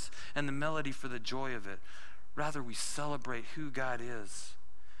words and the melody for the joy of it. Rather, we celebrate who God is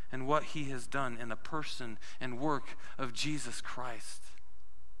and what he has done in the person and work of Jesus Christ.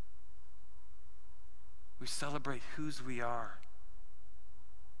 We celebrate whose we are.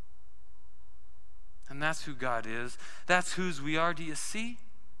 And that's who God is. That's whose we are. Do you see?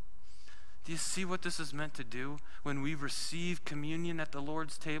 Do you see what this is meant to do when we receive communion at the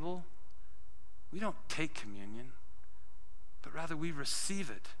Lord's table? We don't take communion, but rather we receive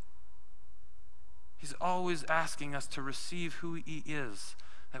it. He's always asking us to receive who he is,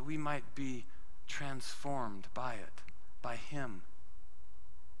 that we might be transformed by it, by him.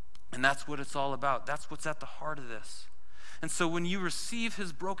 And that's what it's all about. That's what's at the heart of this. And so when you receive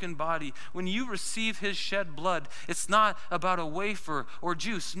his broken body, when you receive his shed blood, it's not about a wafer or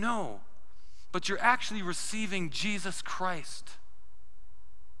juice, no. But you're actually receiving Jesus Christ.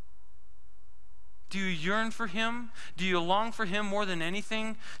 Do you yearn for him? Do you long for him more than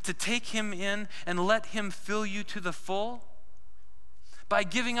anything? To take him in and let him fill you to the full? By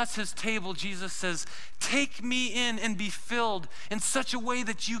giving us his table, Jesus says, take me in and be filled in such a way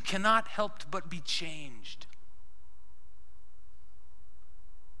that you cannot help but be changed.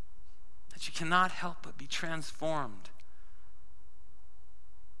 That you cannot help but be transformed.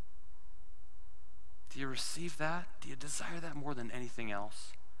 Do you receive that? Do you desire that more than anything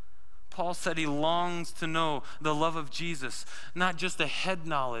else? Paul said he longs to know the love of Jesus, not just a head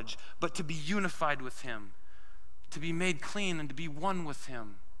knowledge, but to be unified with him, to be made clean and to be one with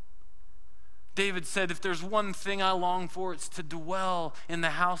him. David said, if there's one thing I long for, it's to dwell in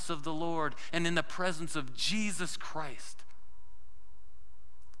the house of the Lord and in the presence of Jesus Christ.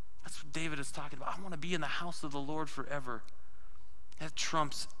 That's what David is talking about. I want to be in the house of the Lord forever. That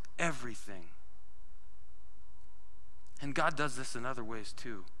trumps everything. And God does this in other ways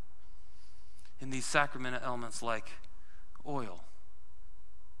too. In these sacramental elements like oil,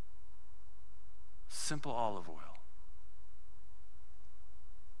 simple olive oil.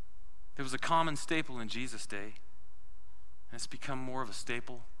 It was a common staple in Jesus' day, and it's become more of a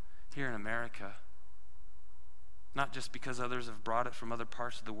staple here in America. Not just because others have brought it from other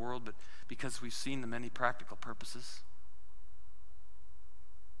parts of the world, but because we've seen the many practical purposes.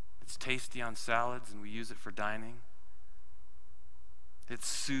 It's tasty on salads, and we use it for dining. It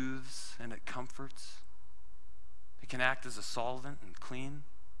soothes and it comforts. It can act as a solvent and clean.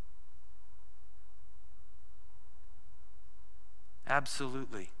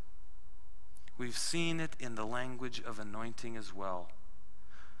 Absolutely. We've seen it in the language of anointing as well.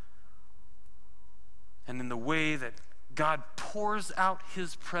 And in the way that God pours out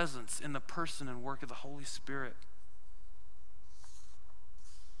his presence in the person and work of the Holy Spirit.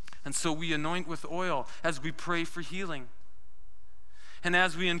 And so we anoint with oil as we pray for healing. And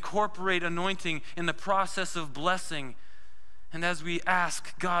as we incorporate anointing in the process of blessing, and as we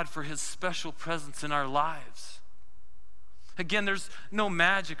ask God for his special presence in our lives. Again, there's no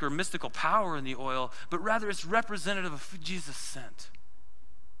magic or mystical power in the oil, but rather it's representative of who Jesus sent,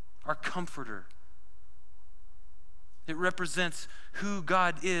 our comforter. It represents who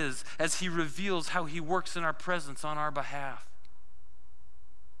God is as he reveals how he works in our presence on our behalf.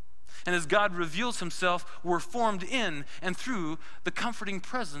 And as God reveals himself, we're formed in and through the comforting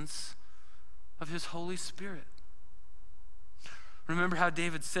presence of his Holy Spirit. Remember how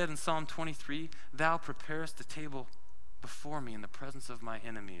David said in Psalm 23, "Thou preparest a table before me in the presence of my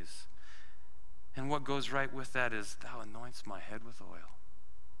enemies." And what goes right with that is, "Thou anointest my head with oil."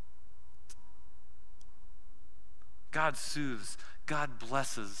 God soothes, God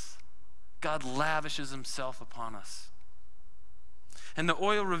blesses, God lavishes himself upon us. And the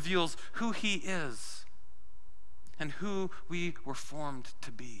oil reveals who he is and who we were formed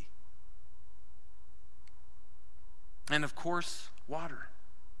to be. And of course, water,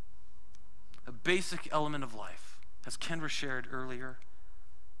 a basic element of life, as Kendra shared earlier,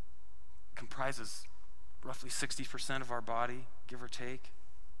 comprises roughly 60% of our body, give or take.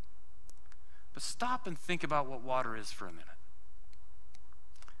 But stop and think about what water is for a minute.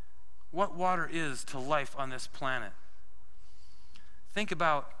 What water is to life on this planet. Think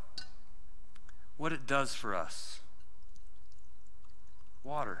about what it does for us.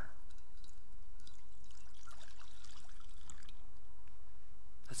 Water.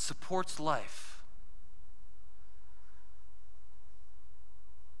 It supports life.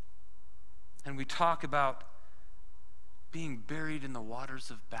 And we talk about being buried in the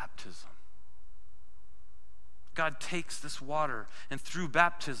waters of baptism. God takes this water, and through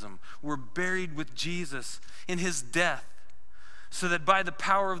baptism, we're buried with Jesus in his death, so that by the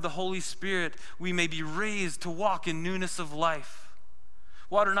power of the Holy Spirit, we may be raised to walk in newness of life.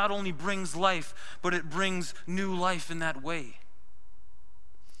 Water not only brings life, but it brings new life in that way.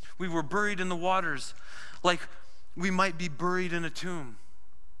 We were buried in the waters like we might be buried in a tomb.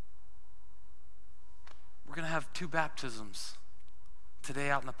 We're going to have 2 baptisms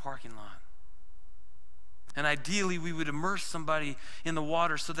today out in the parking lot. And ideally, we would immerse somebody in the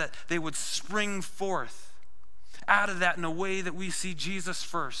water so that they would spring forth out of that in a way that we see Jesus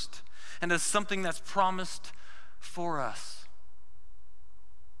first and as something that's promised for us.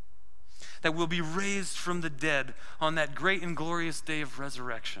 That we'll be raised from the dead on that great and glorious day of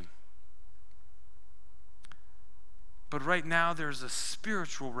resurrection. But right now, there's a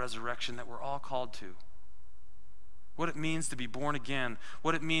spiritual resurrection that we're all called to. What it means to be born again,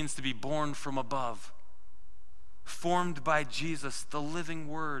 what it means to be born from above. Formed by Jesus, the living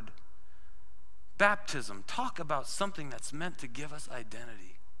word. Baptism, talk about something that's meant to give us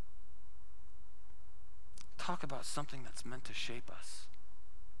identity. Talk about something that's meant to shape us.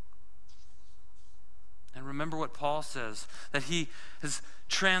 And remember what Paul says, that he has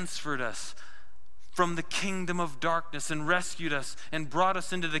transferred us from the kingdom of darkness and rescued us and brought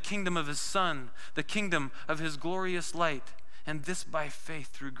us into the kingdom of his Son, the kingdom of his glorious light, and this by faith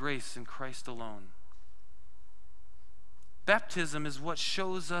through grace in Christ alone. Baptism is what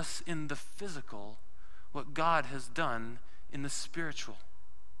shows us in the physical what God has done in the spiritual.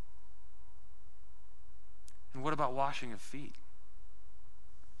 And what about washing of feet?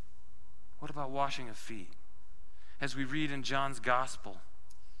 What about washing of feet? As we read in John's Gospel,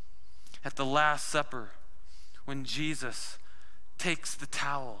 at the Last Supper, when Jesus takes the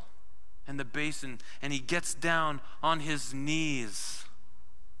towel and the basin and he gets down on his knees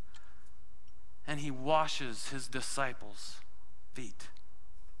and he washes his disciples' feet.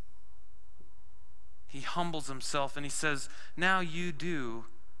 He humbles himself and he says, "Now you do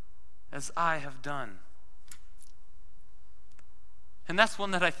as I have done." And that's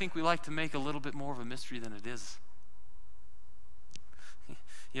one that I think we like to make a little bit more of a mystery than it is.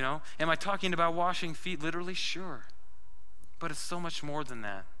 You know, am I talking about washing feet literally? Sure. But it's so much more than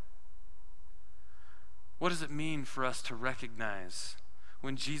that. What does it mean for us to recognize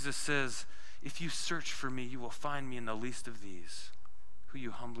when Jesus says, "If you search for me, you will find me in the least of these, who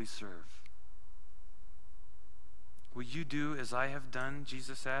you humbly serve"? Will you do as I have done,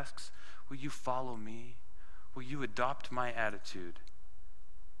 Jesus asks? Will you follow me? Will you adopt my attitude?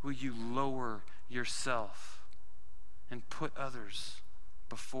 Will you lower yourself and put others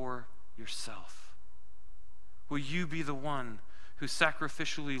before yourself? Will you be the one who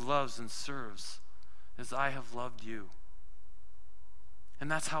sacrificially loves and serves as I have loved you? And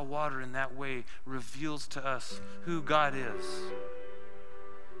that's how water in that way reveals to us who God is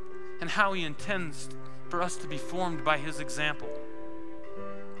and how he intends for us to be formed by his example.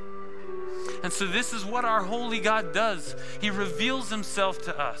 And so this is what our holy God does. He reveals himself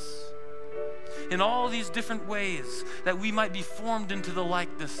to us in all these different ways that we might be formed into the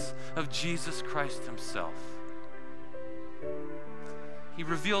likeness of Jesus Christ himself. He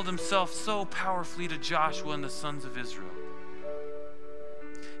revealed himself so powerfully to Joshua and the sons of Israel.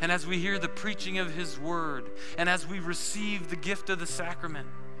 And as we hear the preaching of his word, and as we receive the gift of the sacrament,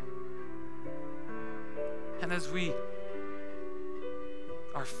 and as we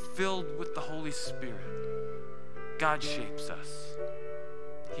are filled with the Holy Spirit, God shapes us.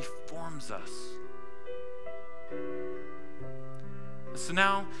 He forms us. So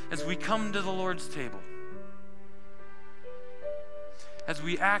now, as we come to the Lord's table, as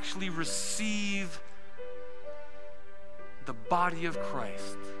we actually receive the body of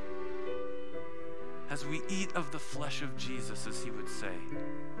Christ, as we eat of the flesh of Jesus, as he would say,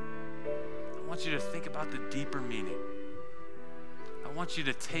 I want you to think about the deeper meaning. I want you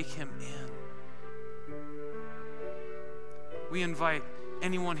to take him in. We invite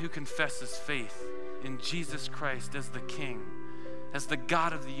anyone who confesses faith in Jesus Christ as the King, as the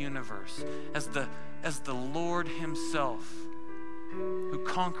God of the universe, as the Lord himself, who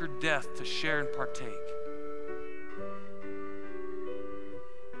conquered death to share and partake.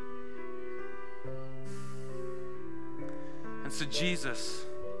 And so Jesus,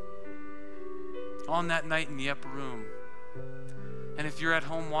 on that night in the upper room, and if you're at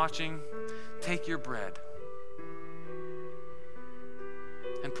home watching, take your bread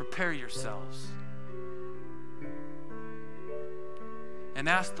and prepare yourselves and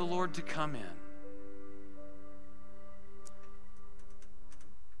ask the Lord to come in.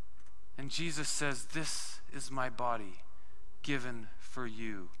 And Jesus says, "This is my body given for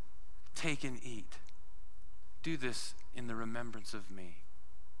you. Take and eat. Do this in the remembrance of me."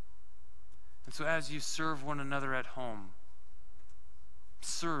 And so as you serve one another at home,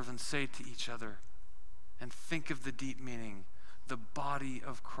 serve and say to each other, and think of the deep meaning, the body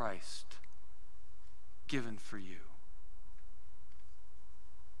of Christ given for you.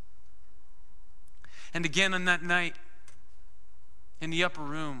 And again on that night, in the upper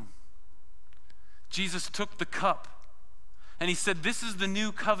room, Jesus took the cup and he said, "This is the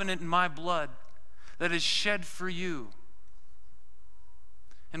new covenant in my blood that is shed for you."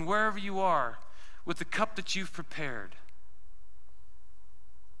 And wherever you are, with the cup that you've prepared,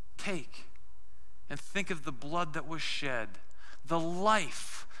 take and think of the blood that was shed, the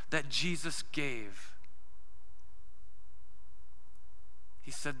life that Jesus gave.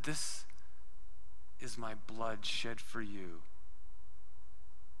 He said, "This is my blood shed for you,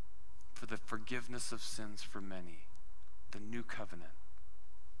 for the forgiveness of sins for many, the new covenant.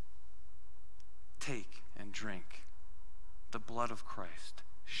 Take and drink the blood of Christ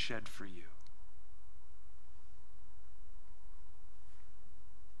shed for you."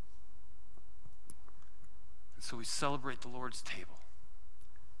 And so we celebrate the Lord's table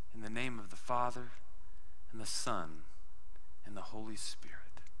in the name of the Father and the Son and the Holy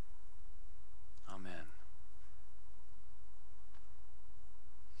Spirit. Amen.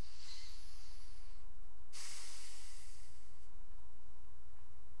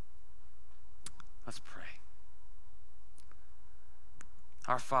 Let's pray.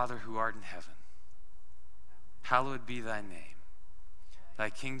 Our Father who art in heaven, hallowed be thy name. Thy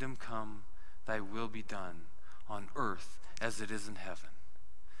kingdom come, thy will be done, on earth as it is in heaven.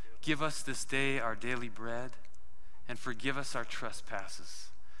 Give us this day our daily bread, and forgive us our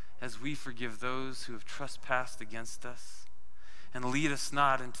trespasses, as we forgive those who have trespassed against us. And lead us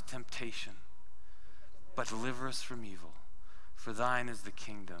not into temptation, but deliver us from evil. For thine is the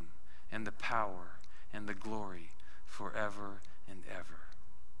kingdom, and the power, and the glory, forever and ever.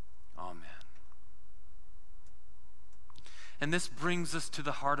 Amen. And this brings us to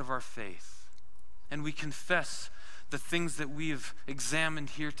the heart of our faith. And we confess the things that we have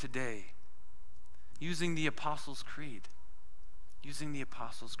examined here today using the Apostles' Creed. Using the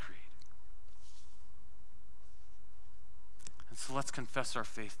Apostles' Creed. And so let's confess our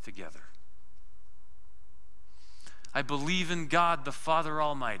faith together. I believe in God, the Father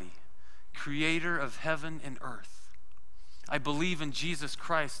Almighty, creator of heaven and earth. I believe in Jesus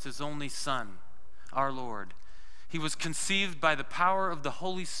Christ, his only Son, our Lord. He was conceived by the power of the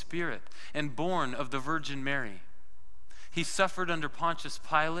Holy Spirit and born of the Virgin Mary. He suffered under Pontius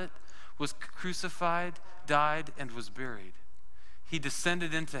Pilate, was crucified, died, and was buried. He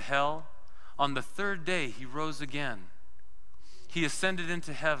descended into hell. On the third day, he rose again. He ascended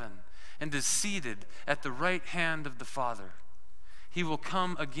into heaven and is seated at the right hand of the Father. He will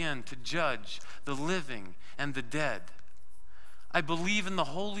come again to judge the living and the dead. I believe in the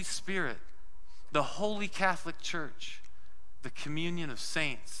Holy Spirit, the Holy Catholic Church, the communion of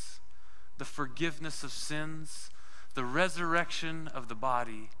saints, the forgiveness of sins, the resurrection of the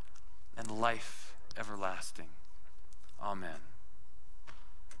body, and life everlasting. Amen.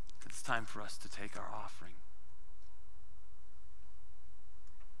 It's time for us to take our offering.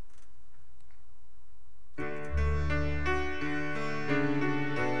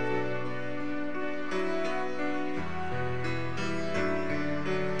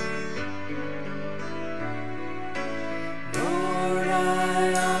 Lord,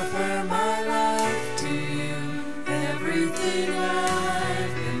 I offer my life to you, everything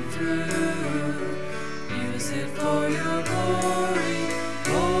I've been through. Use it for your glory.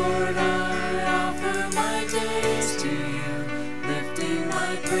 Lord, I offer my days to you, lifting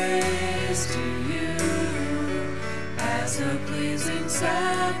my praise to you as a pleasing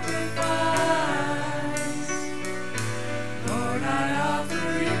sacrifice. Lord, I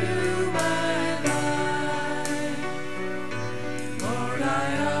offer you my life. Lord,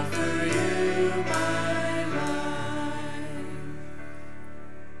 I offer you my life.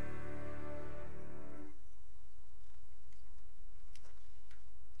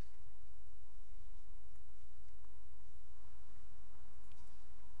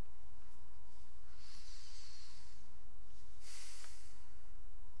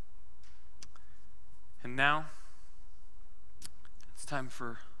 And now, it's time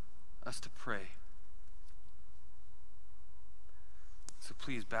for us to pray. So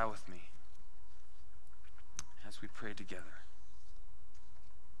please bow with me as we pray together.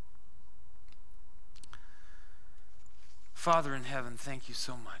 Father in heaven, thank you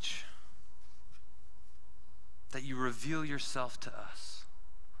so much that you reveal yourself to us,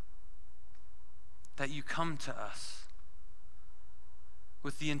 that you come to us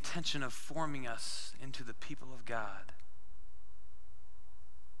with the intention of forming us into the people of God.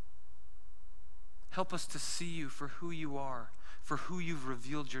 Help us to see you for who you are, for who you've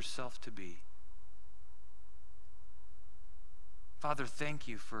revealed yourself to be. Father, thank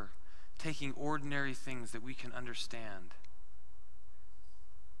you for taking ordinary things that we can understand,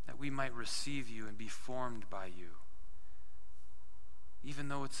 that we might receive you and be formed by you, even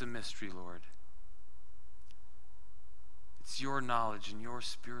though it's a mystery, Lord. It's your knowledge and your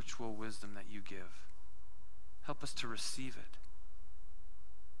spiritual wisdom that you give. Help us to receive it.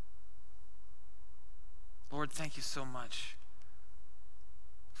 Lord, thank you so much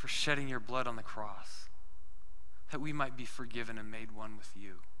for shedding your blood on the cross, that we might be forgiven and made one with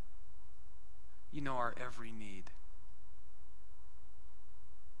you. You know our every need.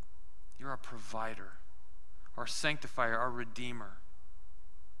 You're our provider, our sanctifier, our redeemer.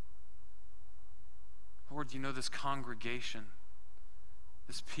 Lord, you know this congregation,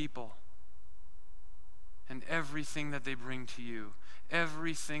 this people, and everything that they bring to you,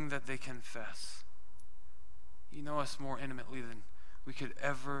 everything that they confess. You know us more intimately than we could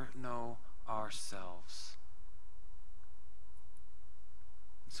ever know ourselves.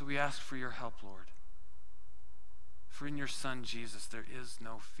 And so we ask for your help, Lord. For in your Son, Jesus, there is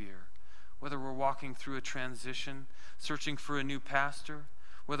no fear. Whether we're walking through a transition, searching for a new pastor,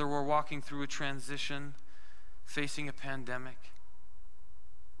 whether we're walking through a transition, facing a pandemic,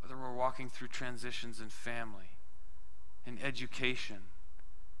 whether we're walking through transitions in family, in education,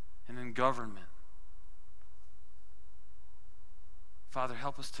 and in government. Father,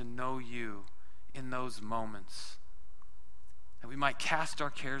 help us to know you in those moments, that we might cast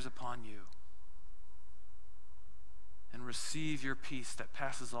our cares upon you and receive your peace that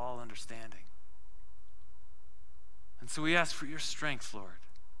passes all understanding. And so we ask for your strength, Lord.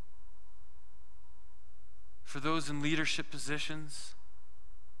 For those in leadership positions,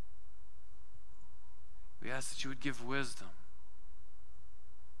 we ask that you would give wisdom.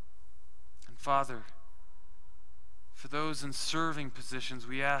 And Father, for those in serving positions,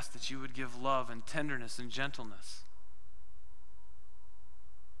 we ask that you would give love and tenderness and gentleness.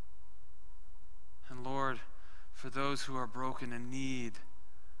 And Lord, for those who are broken in need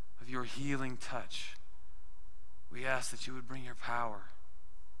of your healing touch, we ask that you would bring your power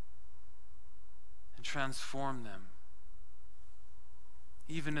and transform them,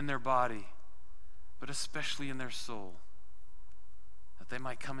 even in their body, but especially in their soul, that they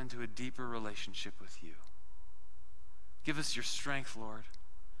might come into a deeper relationship with you. Give us your strength, Lord.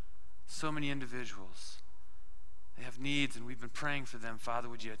 So many individuals, they have needs, and we've been praying for them. Father,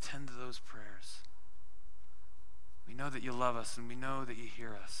 would you attend to those prayers? We know that you love us, and we know that you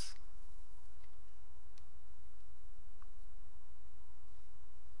hear us.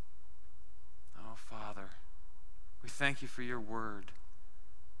 Oh, Father, we thank you for your word.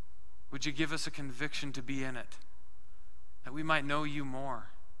 Would you give us a conviction to be in it, that we might know you more,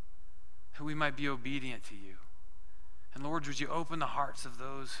 that we might be obedient to you. And Lord, would you open the hearts of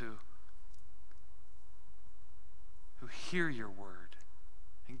those who hear your word,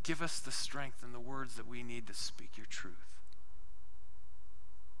 and give us the strength and the words that we need to speak your truth.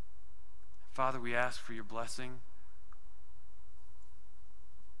 Father, we ask for your blessing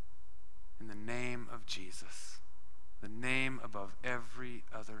in the name of Jesus, the name above every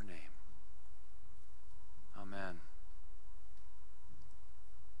other name. Amen.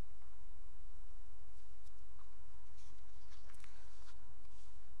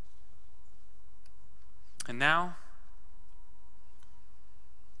 And now,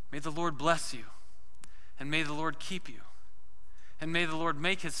 may the Lord bless you, and may the Lord keep you, and may the Lord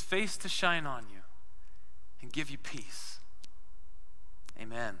make his face to shine on you and give you peace.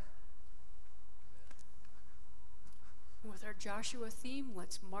 Amen. With our Joshua theme,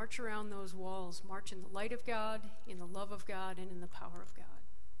 let's march around those walls, march in the light of God, in the love of God, and in the power of God.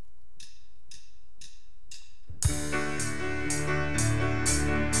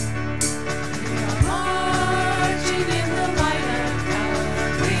 Marching in the light of God.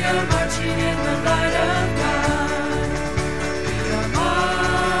 We are marching in the light of God. We are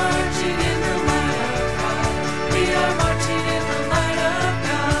marching in the light of God. We are marching in the light of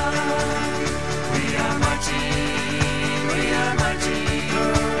God. We are marching, we are marching, oh,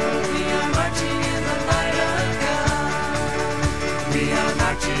 we are marching in the light of God. We are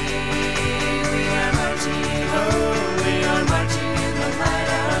marching, we are marching, oh, we are marching in the light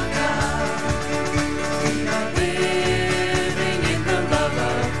of God. We are living in the love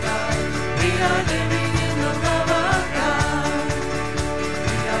of God. We are living in the love of God. We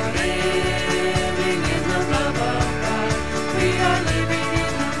are living in the love of God. We are living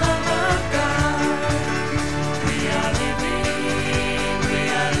in the love of God. We are living,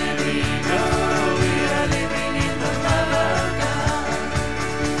 oh, we are living in the love of God.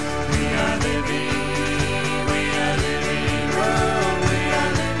 We are living, oh, we are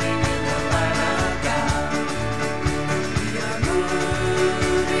living in the light of God. We are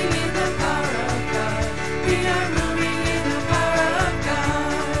moving in the power of God. We are moving in the power of God.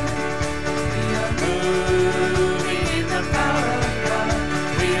 We are moving in the power of God.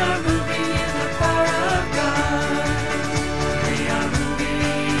 We are moving in the power of God. We are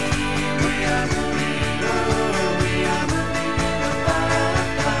moving, oh, we are moving in the power of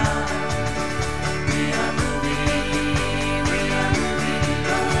God. We are moving,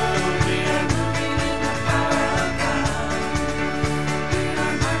 oh, we are moving in the power of God. We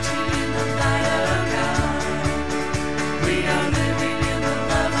are marching in the light of God. We are living in the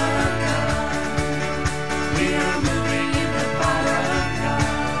love of God. We are moving in the power of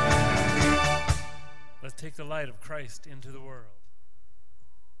God. Let's take the light of Christ into the world.